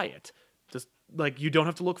want to buy it, just like you don't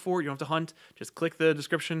have to look for it, you don't have to hunt. Just click the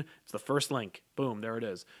description. It's the first link. Boom, there it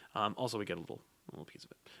is. Also, we get a little piece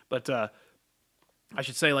of it. But I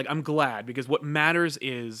should say, like, I'm glad, because what matters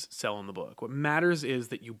is selling the book. What matters is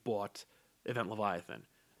that you bought Event Leviathan.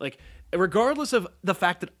 Like, regardless of the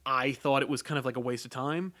fact that I thought it was kind of like a waste of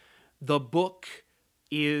time, the book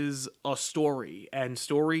is a story, and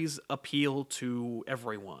stories appeal to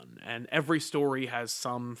everyone, and every story has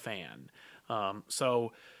some fan.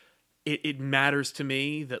 So it matters to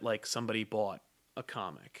me that like somebody bought a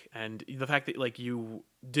comic, and the fact that like you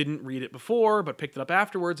didn't read it before but picked it up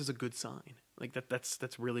afterwards is a good sign. Like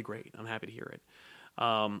that's really great. I'm happy to hear it.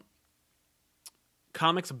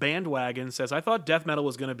 Comics Bandwagon says, I thought Death Metal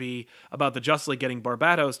was going to be about the Justice League getting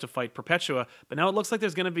Barbatos to fight Perpetua, but now it looks like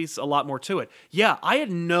there's going to be a lot more to it. Yeah, I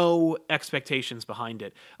had no expectations behind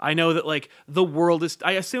it. I know that, like,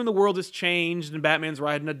 I assume the world has changed and Batman's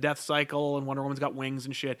riding a death cycle and Wonder Woman's got wings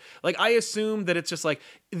and shit. Like, I assume that it's just like,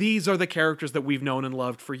 these are the characters that we've known and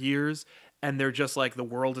loved for years, and they're just like, the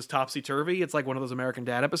world is topsy-turvy. It's like one of those American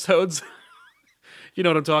Dad episodes. You know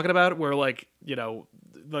what I'm talking about? Where, like, you know,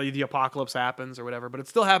 the apocalypse happens or whatever, but it's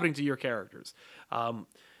still happening to your characters.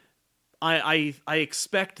 I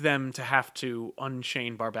expect them to have to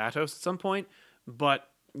unchain Barbatos at some point, but,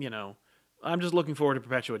 you know, I'm just looking forward to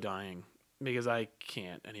Perpetua dying because I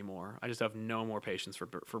can't anymore. I just have no more patience for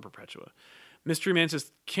Perpetua. Mystery Man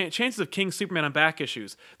says, chances of King Superman on back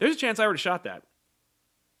issues. There's a chance I already shot that.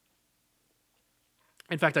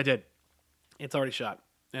 In fact, I did. It's already shot.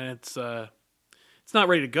 And it's not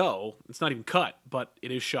ready to go. It's not even cut, but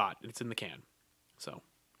it is shot. It's in the can. So,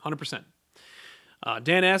 100%.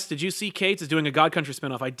 Dan S., did you see Cates is doing a God Country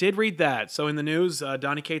spinoff? I did read that. So in the news,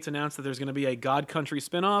 Donny Cates announced that there's going to be a God Country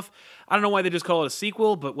spinoff. I don't know why they just call it a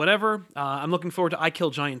sequel, but whatever. I'm looking forward to I Kill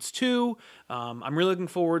Giants 2. I'm really looking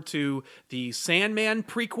forward to the Sandman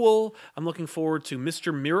prequel. I'm looking forward to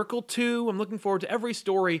Mr. Miracle 2. I'm looking forward to every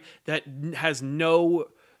story that has no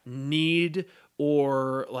need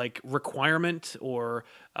or like requirement or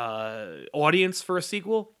audience for a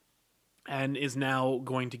sequel and is now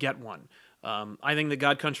going to get one. I think that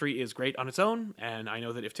God Country is great on its own, and I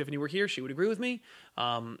know that if Tiffany were here, she would agree with me.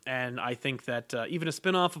 And I think that even a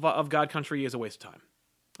spinoff of God Country is a waste of time.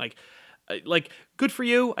 Like, good for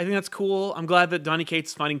you. I think that's cool. I'm glad that Donny Cates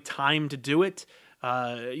is finding time to do it,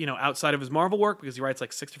 outside of his Marvel work, because he writes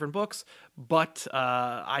like 6 different books. But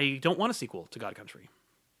I don't want a sequel to God Country.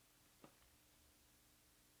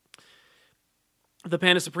 The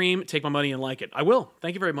Panda Supreme, take my money and like it. I will.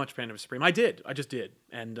 Thank you very much, Panda Supreme. I did. I just did.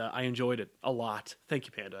 And I enjoyed it a lot. Thank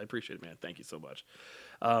you, Panda. I appreciate it, man. Thank you so much.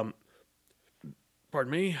 Pardon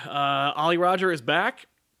me. Ollie Roger is back.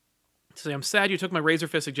 So I'm sad you took my Razor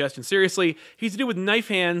Fist suggestion seriously. He's to do with knife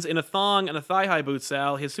hands in a thong and a thigh-high boot,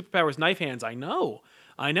 Sal. His superpower is knife hands. I know.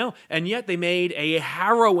 And yet they made a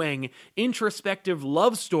harrowing, introspective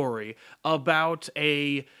love story about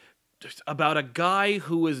a guy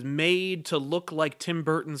who was made to look like Tim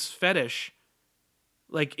Burton's fetish.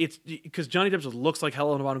 Like, it's because Johnny Depp just looks like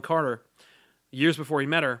Helena Bonham Carter years before he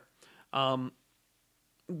met her,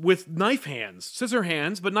 with knife hands, scissor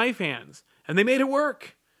hands, but knife hands, and they made it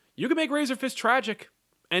work. You can make Razor Fist tragic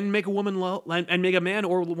and make a man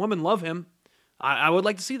or woman love him. I would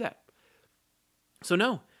like to see that. So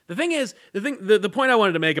no. The point I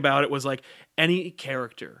wanted to make about it was, like, any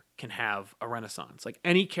character can have a renaissance. Like,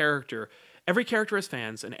 every character has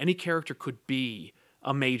fans, and any character could be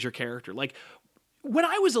a major character. Like, when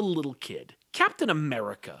I was a little kid, Captain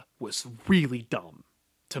America was really dumb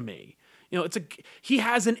to me. You know, he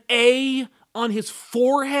has an A on his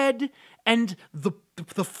forehead and the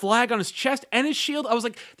flag on his chest and his shield. I was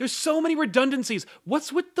like, there's so many redundancies.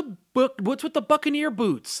 What's with the Buccaneer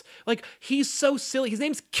boots? Like, he's so silly. His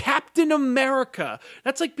name's Captain America.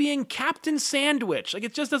 That's like being Captain Sandwich. Like,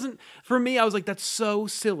 it just doesn't, for me, I was like, that's so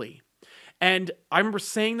silly. And I remember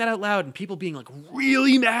saying that out loud and people being like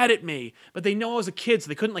really mad at me, but they know I was a kid, so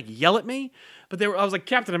they couldn't like yell at me. But I was like,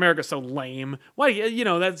 Captain America's so lame. Why,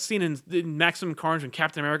 that scene in Maximum Carnage when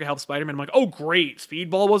Captain America helps Spider-Man. I'm like, oh great,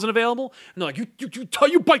 Speedball wasn't available. And they're like,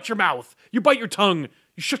 you bite your mouth, you bite your tongue,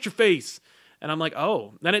 you shut your face. And I'm like,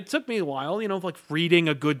 oh. Then it took me a while, like reading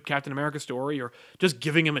a good Captain America story or just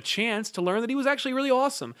giving him a chance to learn that he was actually really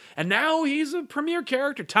awesome. And now he's a premier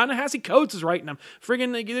character. Ta-Nehisi Coates is writing him.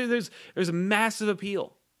 Friggin', there's a massive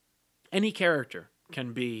appeal. Any character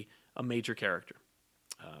can be a major character.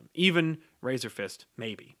 Even Razor Fist,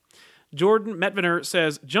 maybe. Jordan Metviner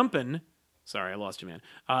says, Sorry, I lost you, man.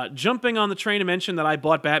 Jumping on the train to mention that I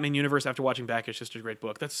bought Batman Universe after watching Backish. Just a great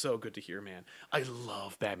book. That's so good to hear, man. I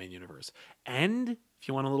love Batman Universe. And if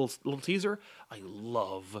you want a little teaser, I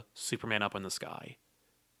love Superman Up in the Sky.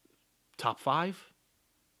 Top 5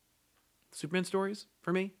 Superman stories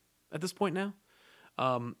for me at this point now.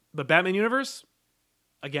 But Batman Universe,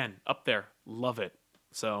 again, up there. Love it.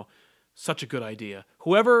 So, such a good idea.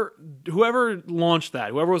 Whoever launched that,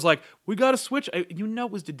 whoever was like, we got to switch, it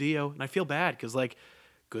was DiDio, and I feel bad because, like,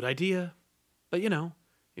 good idea. But,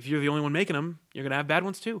 if you're the only one making them, you're going to have bad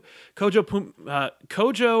ones too.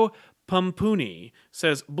 Kojo Pumpuni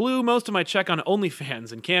says, blew most of my check on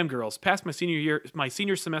OnlyFans and cam girls. Passed my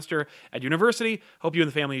senior semester at university. Hope you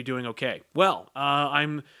and the family are doing okay. Well,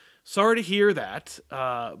 I'm sorry to hear that,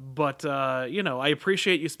 but I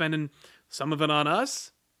appreciate you spending some of it on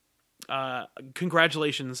us.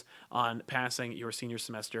 congratulations on passing your senior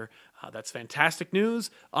semester. That's fantastic news.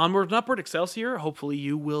 Onward and upward, Excelsior. Hopefully,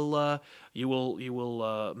 you will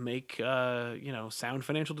make sound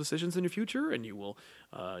financial decisions in your future, and you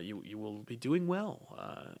will be doing well.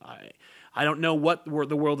 I don't know what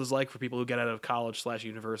the world is like for people who get out of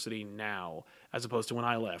college/university now, as opposed to when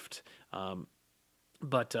I left.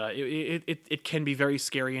 But it can be very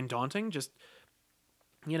scary and daunting. Just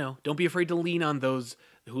don't be afraid to lean on those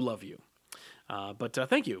who love you. But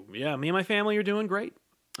thank you. Yeah, me and my family are doing great.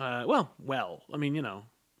 Well, I mean,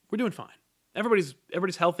 we're doing fine.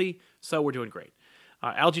 Everybody's healthy, so we're doing great.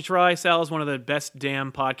 Algie Try, Sal is one of the best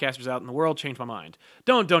damn podcasters out in the world. Changed my mind.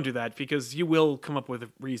 Don't do that, because you will come up with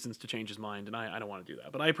reasons to change his mind, and I don't want to do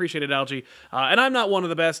that. But I appreciate it, Algie. And I'm not one of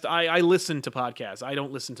the best. I listen to podcasts. I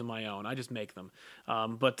don't listen to my own. I just make them.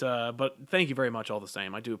 But thank you very much all the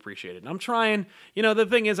same. I do appreciate it. And I'm trying. The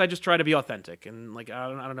thing is, I just try to be authentic, and I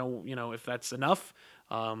don't know, if that's enough.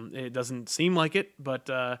 It doesn't seem like it, but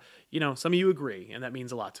some of you agree, and that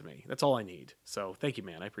means a lot to me. That's all I need. So thank you,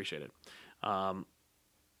 man. I appreciate it.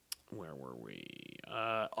 Where were we?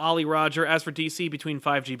 Ollie Roger, as for DC, between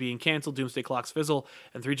 5G being canceled, Doomsday Clocks fizzle,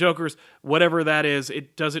 and Three Jokers, whatever that is,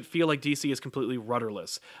 does it feel like DC is completely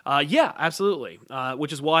rudderless? Yeah, absolutely.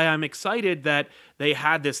 Which is why I'm excited that they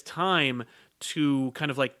had this time to kind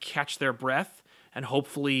of catch their breath and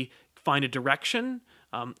hopefully find a direction.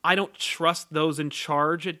 I don't trust those in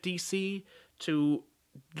charge at DC to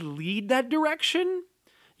lead that direction.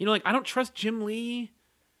 I don't trust Jim Lee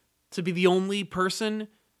to be the only person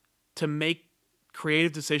to make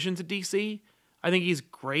creative decisions at DC. I think he's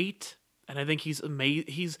great, and I think he's amazing.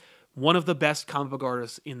 He's one of the best comic book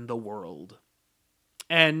artists in the world.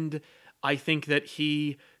 And I think that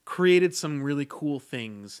he created some really cool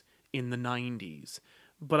things in the 90s.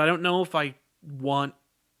 But I don't know if I want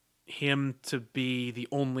him to be the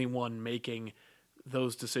only one making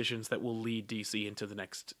those decisions that will lead DC into the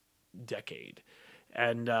next decade.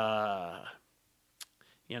 And,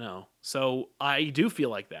 so I do feel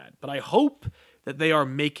like that. But I hope that they are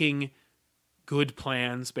making good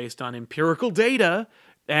plans based on empirical data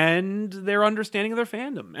and their understanding of their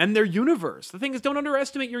fandom and their universe. The thing is, don't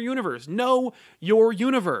underestimate your universe. Know your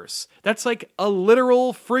universe. That's like a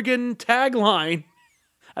literal friggin' tagline.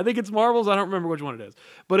 I think it's Marvel's. I don't remember which one it is.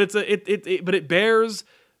 But it bears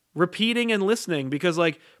repeating and listening, because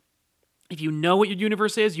if you know what your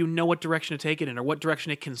universe is, you know what direction to take it in or what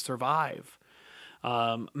direction it can survive.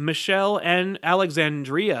 Michelle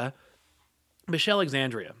Alexandria. Thank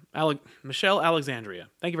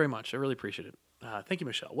you very much. I really appreciate it. Thank you,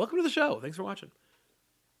 Michelle. Welcome to the show. Thanks for watching.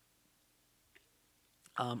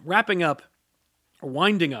 Winding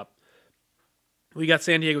up, we got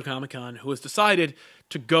San Diego Comic-Con, who has decided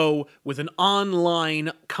to go with an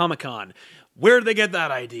online Comic-Con. Where did they get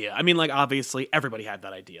that idea? I mean, obviously, everybody had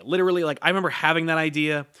that idea. Literally, I remember having that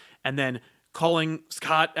idea and then calling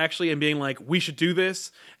Scott, actually, and being like, we should do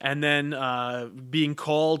this, and then being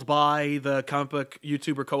called by the comic book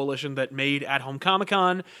YouTuber coalition that made At Home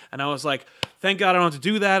Comic-Con, and I was like, thank God I don't have to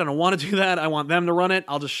do that, I don't want to do that, I want them to run it,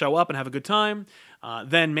 I'll just show up and have a good time.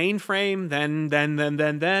 Then Mainframe, then,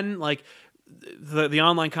 the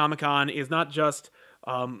online Comic-Con is not just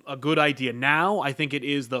a good idea now. I think it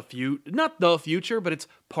is not the future, but it's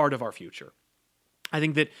part of our future. I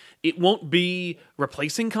think that it won't be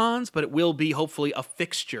replacing cons, but it will be hopefully a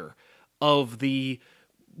fixture of the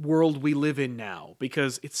world we live in now,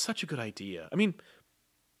 because it's such a good idea. I mean,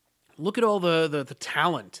 look at all the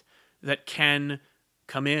talent that can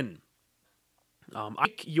come in.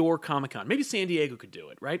 Your Comic-Con. Maybe San Diego could do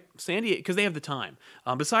it, right? San Diego, because they have the time.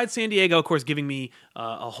 Besides San Diego, of course, giving me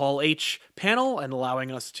a Hall H panel and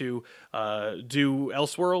allowing us to do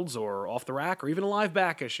Elseworlds or Off the Rack or even live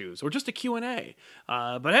back issues or just a Q&A.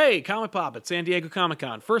 But hey, Comic Pop at San Diego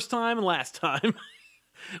Comic-Con. First time and last time.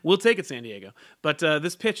 We'll take it, San Diego. But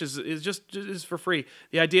this pitch is just for free.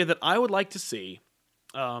 The idea that I would like to see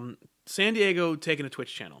San Diego taking a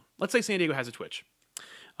Twitch channel. Let's say San Diego has a Twitch.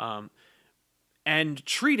 And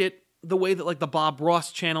treat it the way that the Bob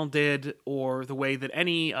Ross channel did, or the way that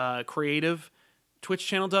any creative Twitch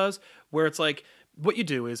channel does, where it's what you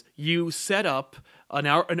do is you set up an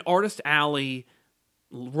Artist Alley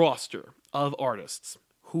roster of artists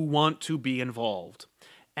who want to be involved.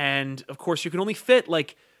 And, of course, you can only fit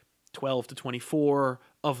 12 to 24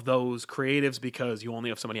 of those creatives because you only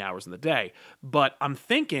have so many hours in the day. But I'm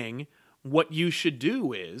thinking what you should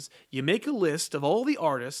do is you make a list of all the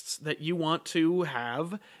artists that you want to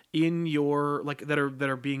have in your that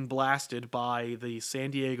are being blasted by the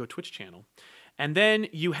San Diego Twitch channel, and then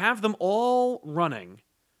you have them all running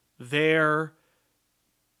their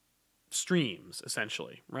streams,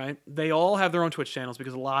 essentially, right? They all have their own Twitch channels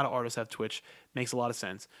because a lot of artists have Twitch. Makes a lot of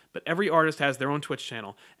sense. But every artist has their own Twitch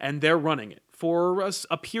channel, and they're running it for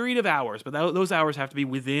a period of hours. But those hours have to be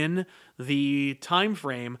within the time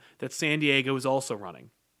frame that San Diego is also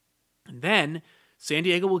running. And then San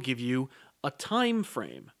Diego will give you a time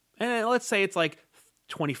frame. And let's say it's like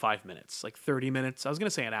 25 minutes, like 30 minutes. I was going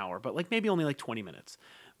to say an hour, but like maybe only like 20 minutes,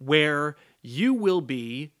 where you will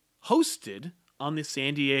be hosted on the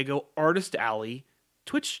San Diego Artist Alley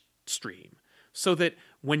Twitch stream. So that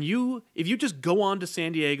if you just go on to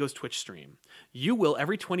San Diego's Twitch stream, you will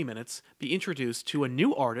every 20 minutes be introduced to a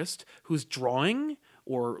new artist who's drawing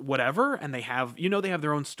or whatever, and they have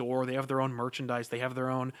their own store, they have their own merchandise, they have their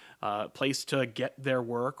own place to get their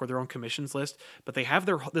work or their own commissions list, but they have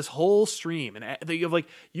this whole stream, and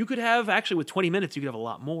you could have, actually with 20 minutes, you could have a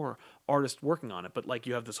lot more artists working on it, but like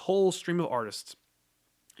you have this whole stream of artists,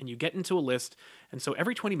 and you get into a list, and so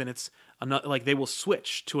every 20 minutes, they will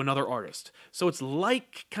switch to another artist. So it's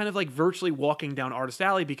like kind of like virtually walking down Artist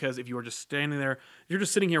Alley, because if you were just standing there, you're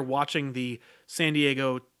just sitting here watching the San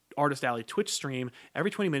Diego Artist Alley Twitch stream, every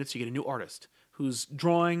 20 minutes you get a new artist who's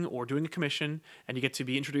drawing or doing a commission, and you get to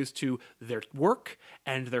be introduced to their work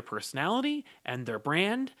and their personality and their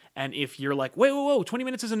brand. And if you're like, whoa, 20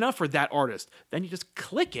 minutes is enough for that artist, then you just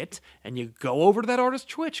click it and you go over to that artist's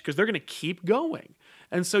Twitch, because they're going to keep going.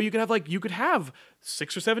 And so you could have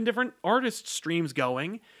 6 or 7 different artist streams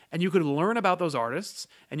going, and you could learn about those artists,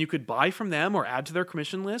 and you could buy from them or add to their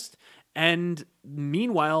commission list. And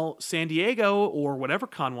meanwhile, San Diego, or whatever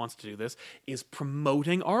con wants to do this, is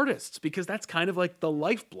promoting artists, because that's kind of like the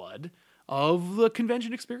lifeblood of the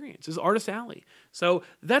convention experience, is Artist Alley. So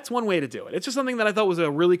that's one way to do it. It's just something that I thought was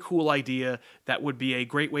a really cool idea that would be a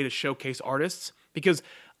great way to showcase artists, because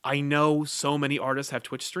I know so many artists have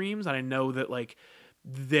Twitch streams, and I know that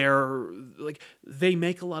they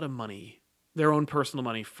make a lot of money, their own personal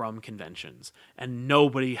money, from conventions, and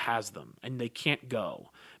nobody has them, and they can't go,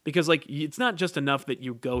 because it's not just enough that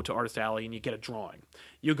you go to Artist Alley and you get a drawing.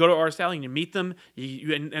 You go to Artist Alley and you meet them,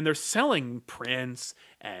 and they're selling prints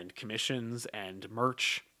and commissions and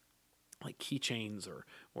merch, like keychains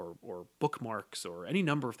or bookmarks or any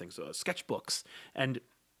number of things, sketchbooks, and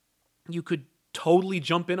you could totally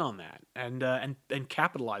jump in on that and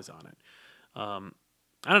capitalize on it.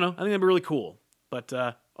 I don't know. I think that'd be really cool, but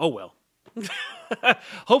oh well.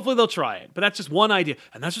 Hopefully they'll try it, but that's just one idea,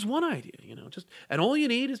 and that's just one idea, and all you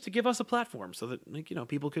need is to give us a platform so that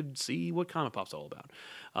people could see what Comic Pop's all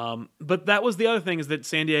about. But that was the other thing, is that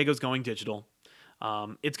San Diego's going digital.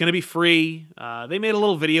 It's going to be free. They made a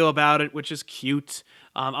little video about it, which is cute.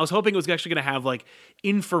 I was hoping it was actually going to have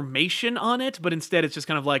information on it, but instead it's just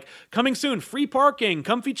kind of coming soon, free parking,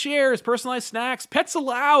 comfy chairs, personalized snacks, pets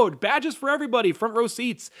allowed, badges for everybody, front row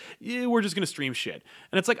seats. Yeah, we're just going to stream shit.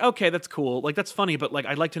 And it's okay, that's cool. That's funny, but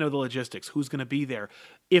I'd like to know the logistics. Who's going to be there?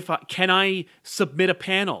 Can I submit a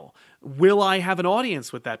panel? Will I have an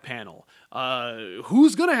audience with that panel?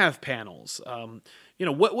 Who's going to have panels?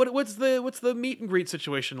 What's the meet and greet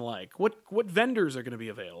situation like? What vendors are going to be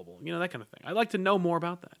available? That kind of thing. I'd like to know more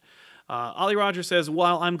about that. Ollie Rogers says,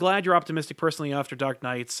 while I'm glad you're optimistic personally after Dark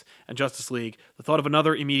Knights and Justice League, the thought of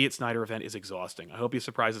another immediate Snyder event is exhausting. I hope he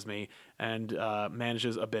surprises me and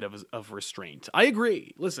manages a bit of restraint. I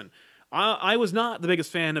agree. Listen, I was not the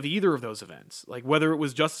biggest fan of either of those events, whether it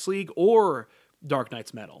was Justice League or Dark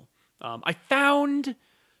Knight's Metal. I found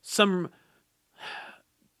some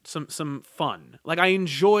fun. I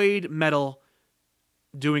enjoyed Metal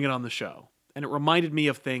doing it on the show, and it reminded me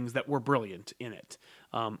of things that were brilliant in it.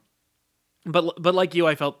 But like you,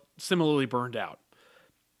 I felt similarly burned out.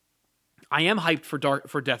 I am hyped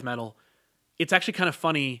for Death Metal. It's actually kind of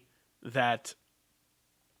funny that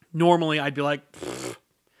normally I'd be like, pfft.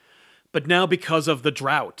 But now because of the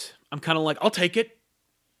drought, I'm kind of I'll take it.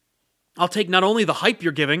 I'll take not only the hype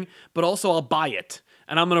you're giving, but also I'll buy it,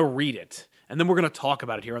 and I'm going to read it. And then we're going to talk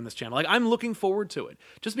about it here on this channel. I'm looking forward to it,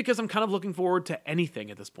 just because I'm kind of looking forward to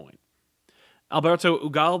anything at this point. Alberto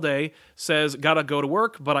Ugalde says, gotta go to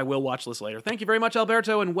work, but I will watch this later. Thank you very much,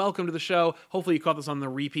 Alberto, and welcome to the show. Hopefully you caught this on the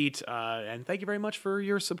repeat, and thank you very much for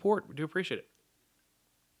your support. We do appreciate it.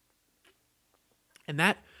 And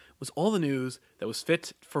that was all the news that was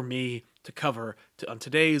fit for me to cover on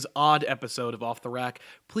today's odd episode of Off the Rack.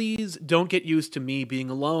 Please don't get used to me being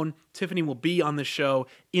alone. Tiffany will be on the show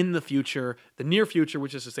in the future, the near future,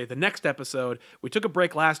 which is to say the next episode. We took a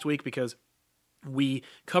break last week because we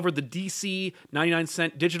covered the DC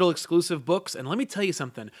 99-cent digital exclusive books, and let me tell you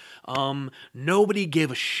something. Nobody gave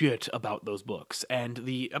a shit about those books, and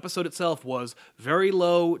the episode itself was very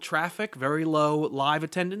low traffic, very low live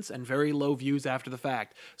attendance, and very low views after the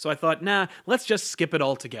fact. So I thought, nah, let's just skip it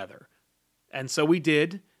all together. And so we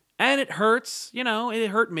did. And it hurts, it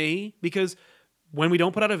hurt me because when we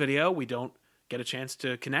don't put out a video, we don't get a chance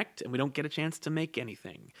to connect and we don't get a chance to make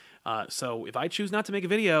anything. So if I choose not to make a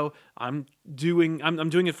video, I'm doing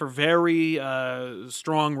it for very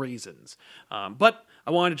strong reasons. But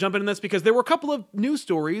I wanted to jump into this because there were a couple of news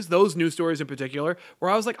stories, those news stories in particular,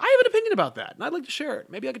 where I was like, I have an opinion about that and I'd like to share it.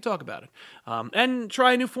 Maybe I could talk about it and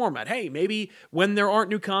try a new format. Hey, maybe when there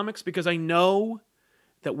aren't new comics, because I know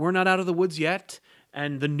that we're not out of the woods yet.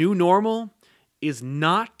 And the new normal is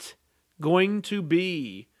not going to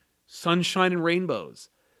be sunshine and rainbows.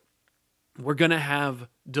 We're going to have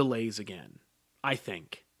delays again, I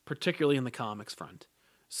think, particularly in the comics front.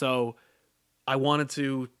 So I wanted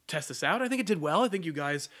to test this out. I think it did well. I think you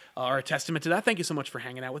guys are a testament to that. Thank you so much for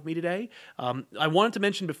hanging out with me today. I wanted to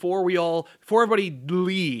mention before everybody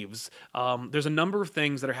leaves, there's a number of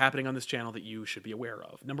things that are happening on this channel that you should be aware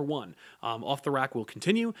of. Number one, Off the Rack will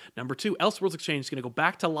continue. Number two, Elseworlds Exchange is going to go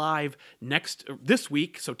back to live this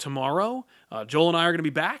week. So tomorrow, Joel and I are going to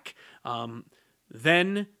be back.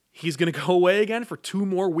 Then he's going to go away again for 2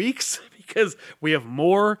 more weeks because we have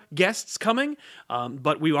more guests coming.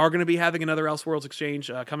 But we are going to be having another Elseworlds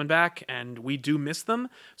Exchange coming back, and we do miss them.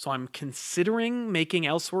 So I'm considering making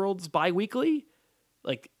Elseworlds bi-weekly,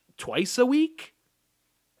 like twice a week.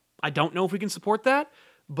 I don't know if we can support that,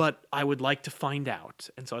 but I would like to find out.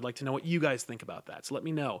 And so I'd like to know what you guys think about that. So let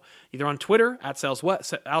me know. Either on Twitter, at Sal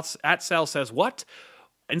Says What,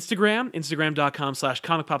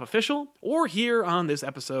 Instagram.com/comicpopofficial, or here on this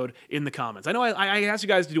episode in the comments. I know I asked you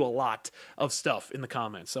guys to do a lot of stuff in the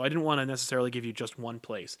comments, so I didn't want to necessarily give you just one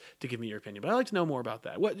place to give me your opinion, but I'd like to know more about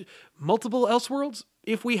that. What multiple Elseworlds?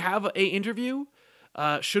 If we have a interview,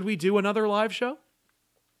 should we do another live show?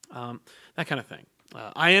 That kind of thing.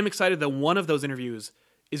 I am excited that one of those interviews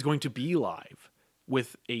is going to be live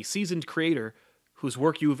with a seasoned creator whose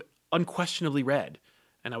work you've unquestionably read,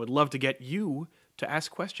 and I would love to get you to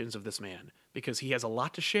ask questions of this man because he has a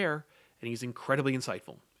lot to share and he's incredibly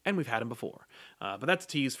insightful. And we've had him before. But that's a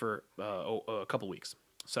tease for a couple weeks.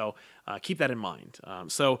 So keep that in mind.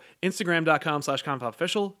 So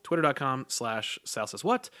Instagram.com/comicpopofficial,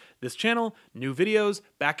 Twitter.com/SalSaysWhat. This channel, new videos,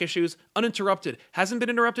 back issues, uninterrupted. Hasn't been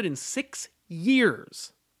interrupted in 6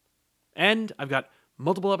 years. And I've got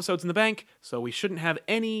multiple episodes in the bank, so we shouldn't have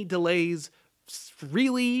any delays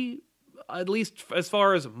really, at least as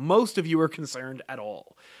far as most of you are concerned at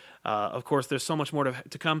all. Of course, there's so much more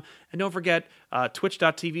to come. And don't forget,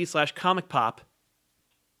 twitch.tv/comicpop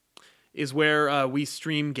is where we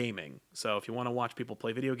stream gaming. So if you want to watch people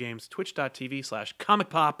play video games,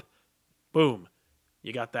 twitch.tv/comicpop, boom,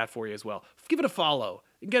 you got that for you as well. Give it a follow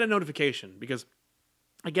and get a notification, because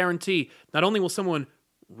I guarantee not only will someone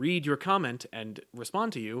read your comment and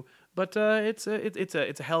respond to you, but it's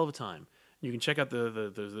a hell of a time. You can check out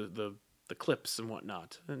the clips and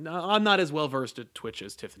whatnot. And I'm not as well versed at Twitch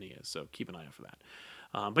as Tiffany is, so keep an eye out for that.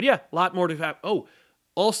 But yeah, a lot more to have. Oh,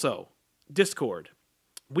 also, Discord.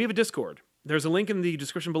 We have a Discord. There's a link in the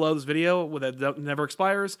description below this video that never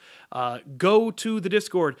expires. Go to the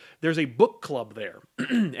Discord. There's a book club there.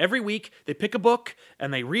 Every week, they pick a book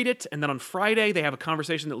and they read it, and then on Friday, they have a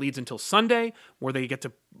conversation that leads until Sunday, where they get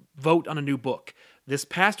to vote on a new book. This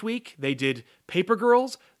past week, they did Paper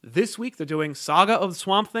Girls. This week, they're doing Saga of the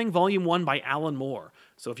Swamp Thing, Volume 1 by Alan Moore.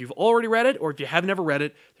 So if you've already read it, or if you have never read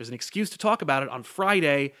it, there's an excuse to talk about it on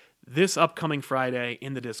Friday, this upcoming Friday,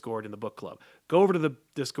 in the Discord, in the book club. Go over to the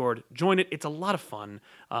Discord, join it. It's a lot of fun.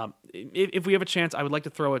 If we have a chance, I would like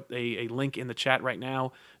to throw a link in the chat right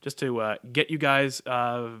now just to get you guys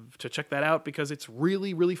to check that out, because it's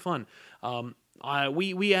really, really fun.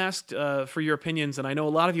 We asked for your opinions, and I know a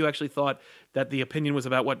lot of you actually thought that the opinion was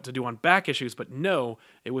about what to do on back issues, but no,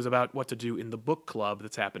 it was about what to do in the book club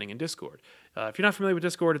that's happening in Discord. If you're not familiar with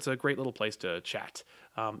Discord, it's a great little place to chat.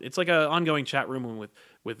 It's like an ongoing chat room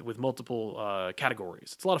with multiple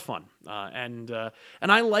categories. It's a lot of fun, and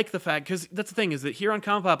I like the fact, because that's the thing, is that here on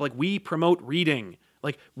Comic Pop, like, we promote reading.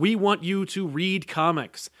 Like, we want you to read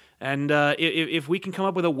comics, and if we can come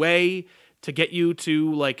up with a way to get you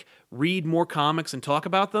to, like, read more comics and talk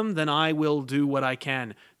about them, then I will do what I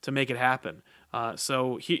can to make it happen.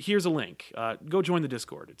 So here's a link. Go join the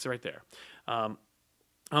Discord. It's right there.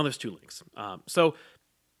 There's 2 links. So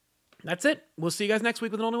that's it. We'll see you guys next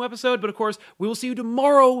week with an all-new episode. But, of course, we will see you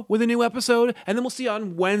tomorrow with a new episode. And then we'll see you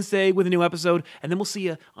on Wednesday with a new episode. And then we'll see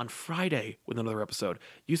you on Friday with another episode.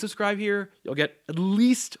 You subscribe here, you'll get at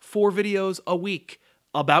least 4 videos a week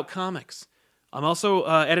about comics. I'm also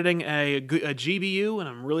editing a GBU, and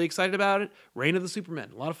I'm really excited about it. Reign of the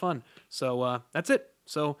Supermen. A lot of fun. So that's it.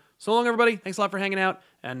 So long, everybody. Thanks a lot for hanging out,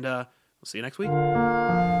 and we'll see you next week.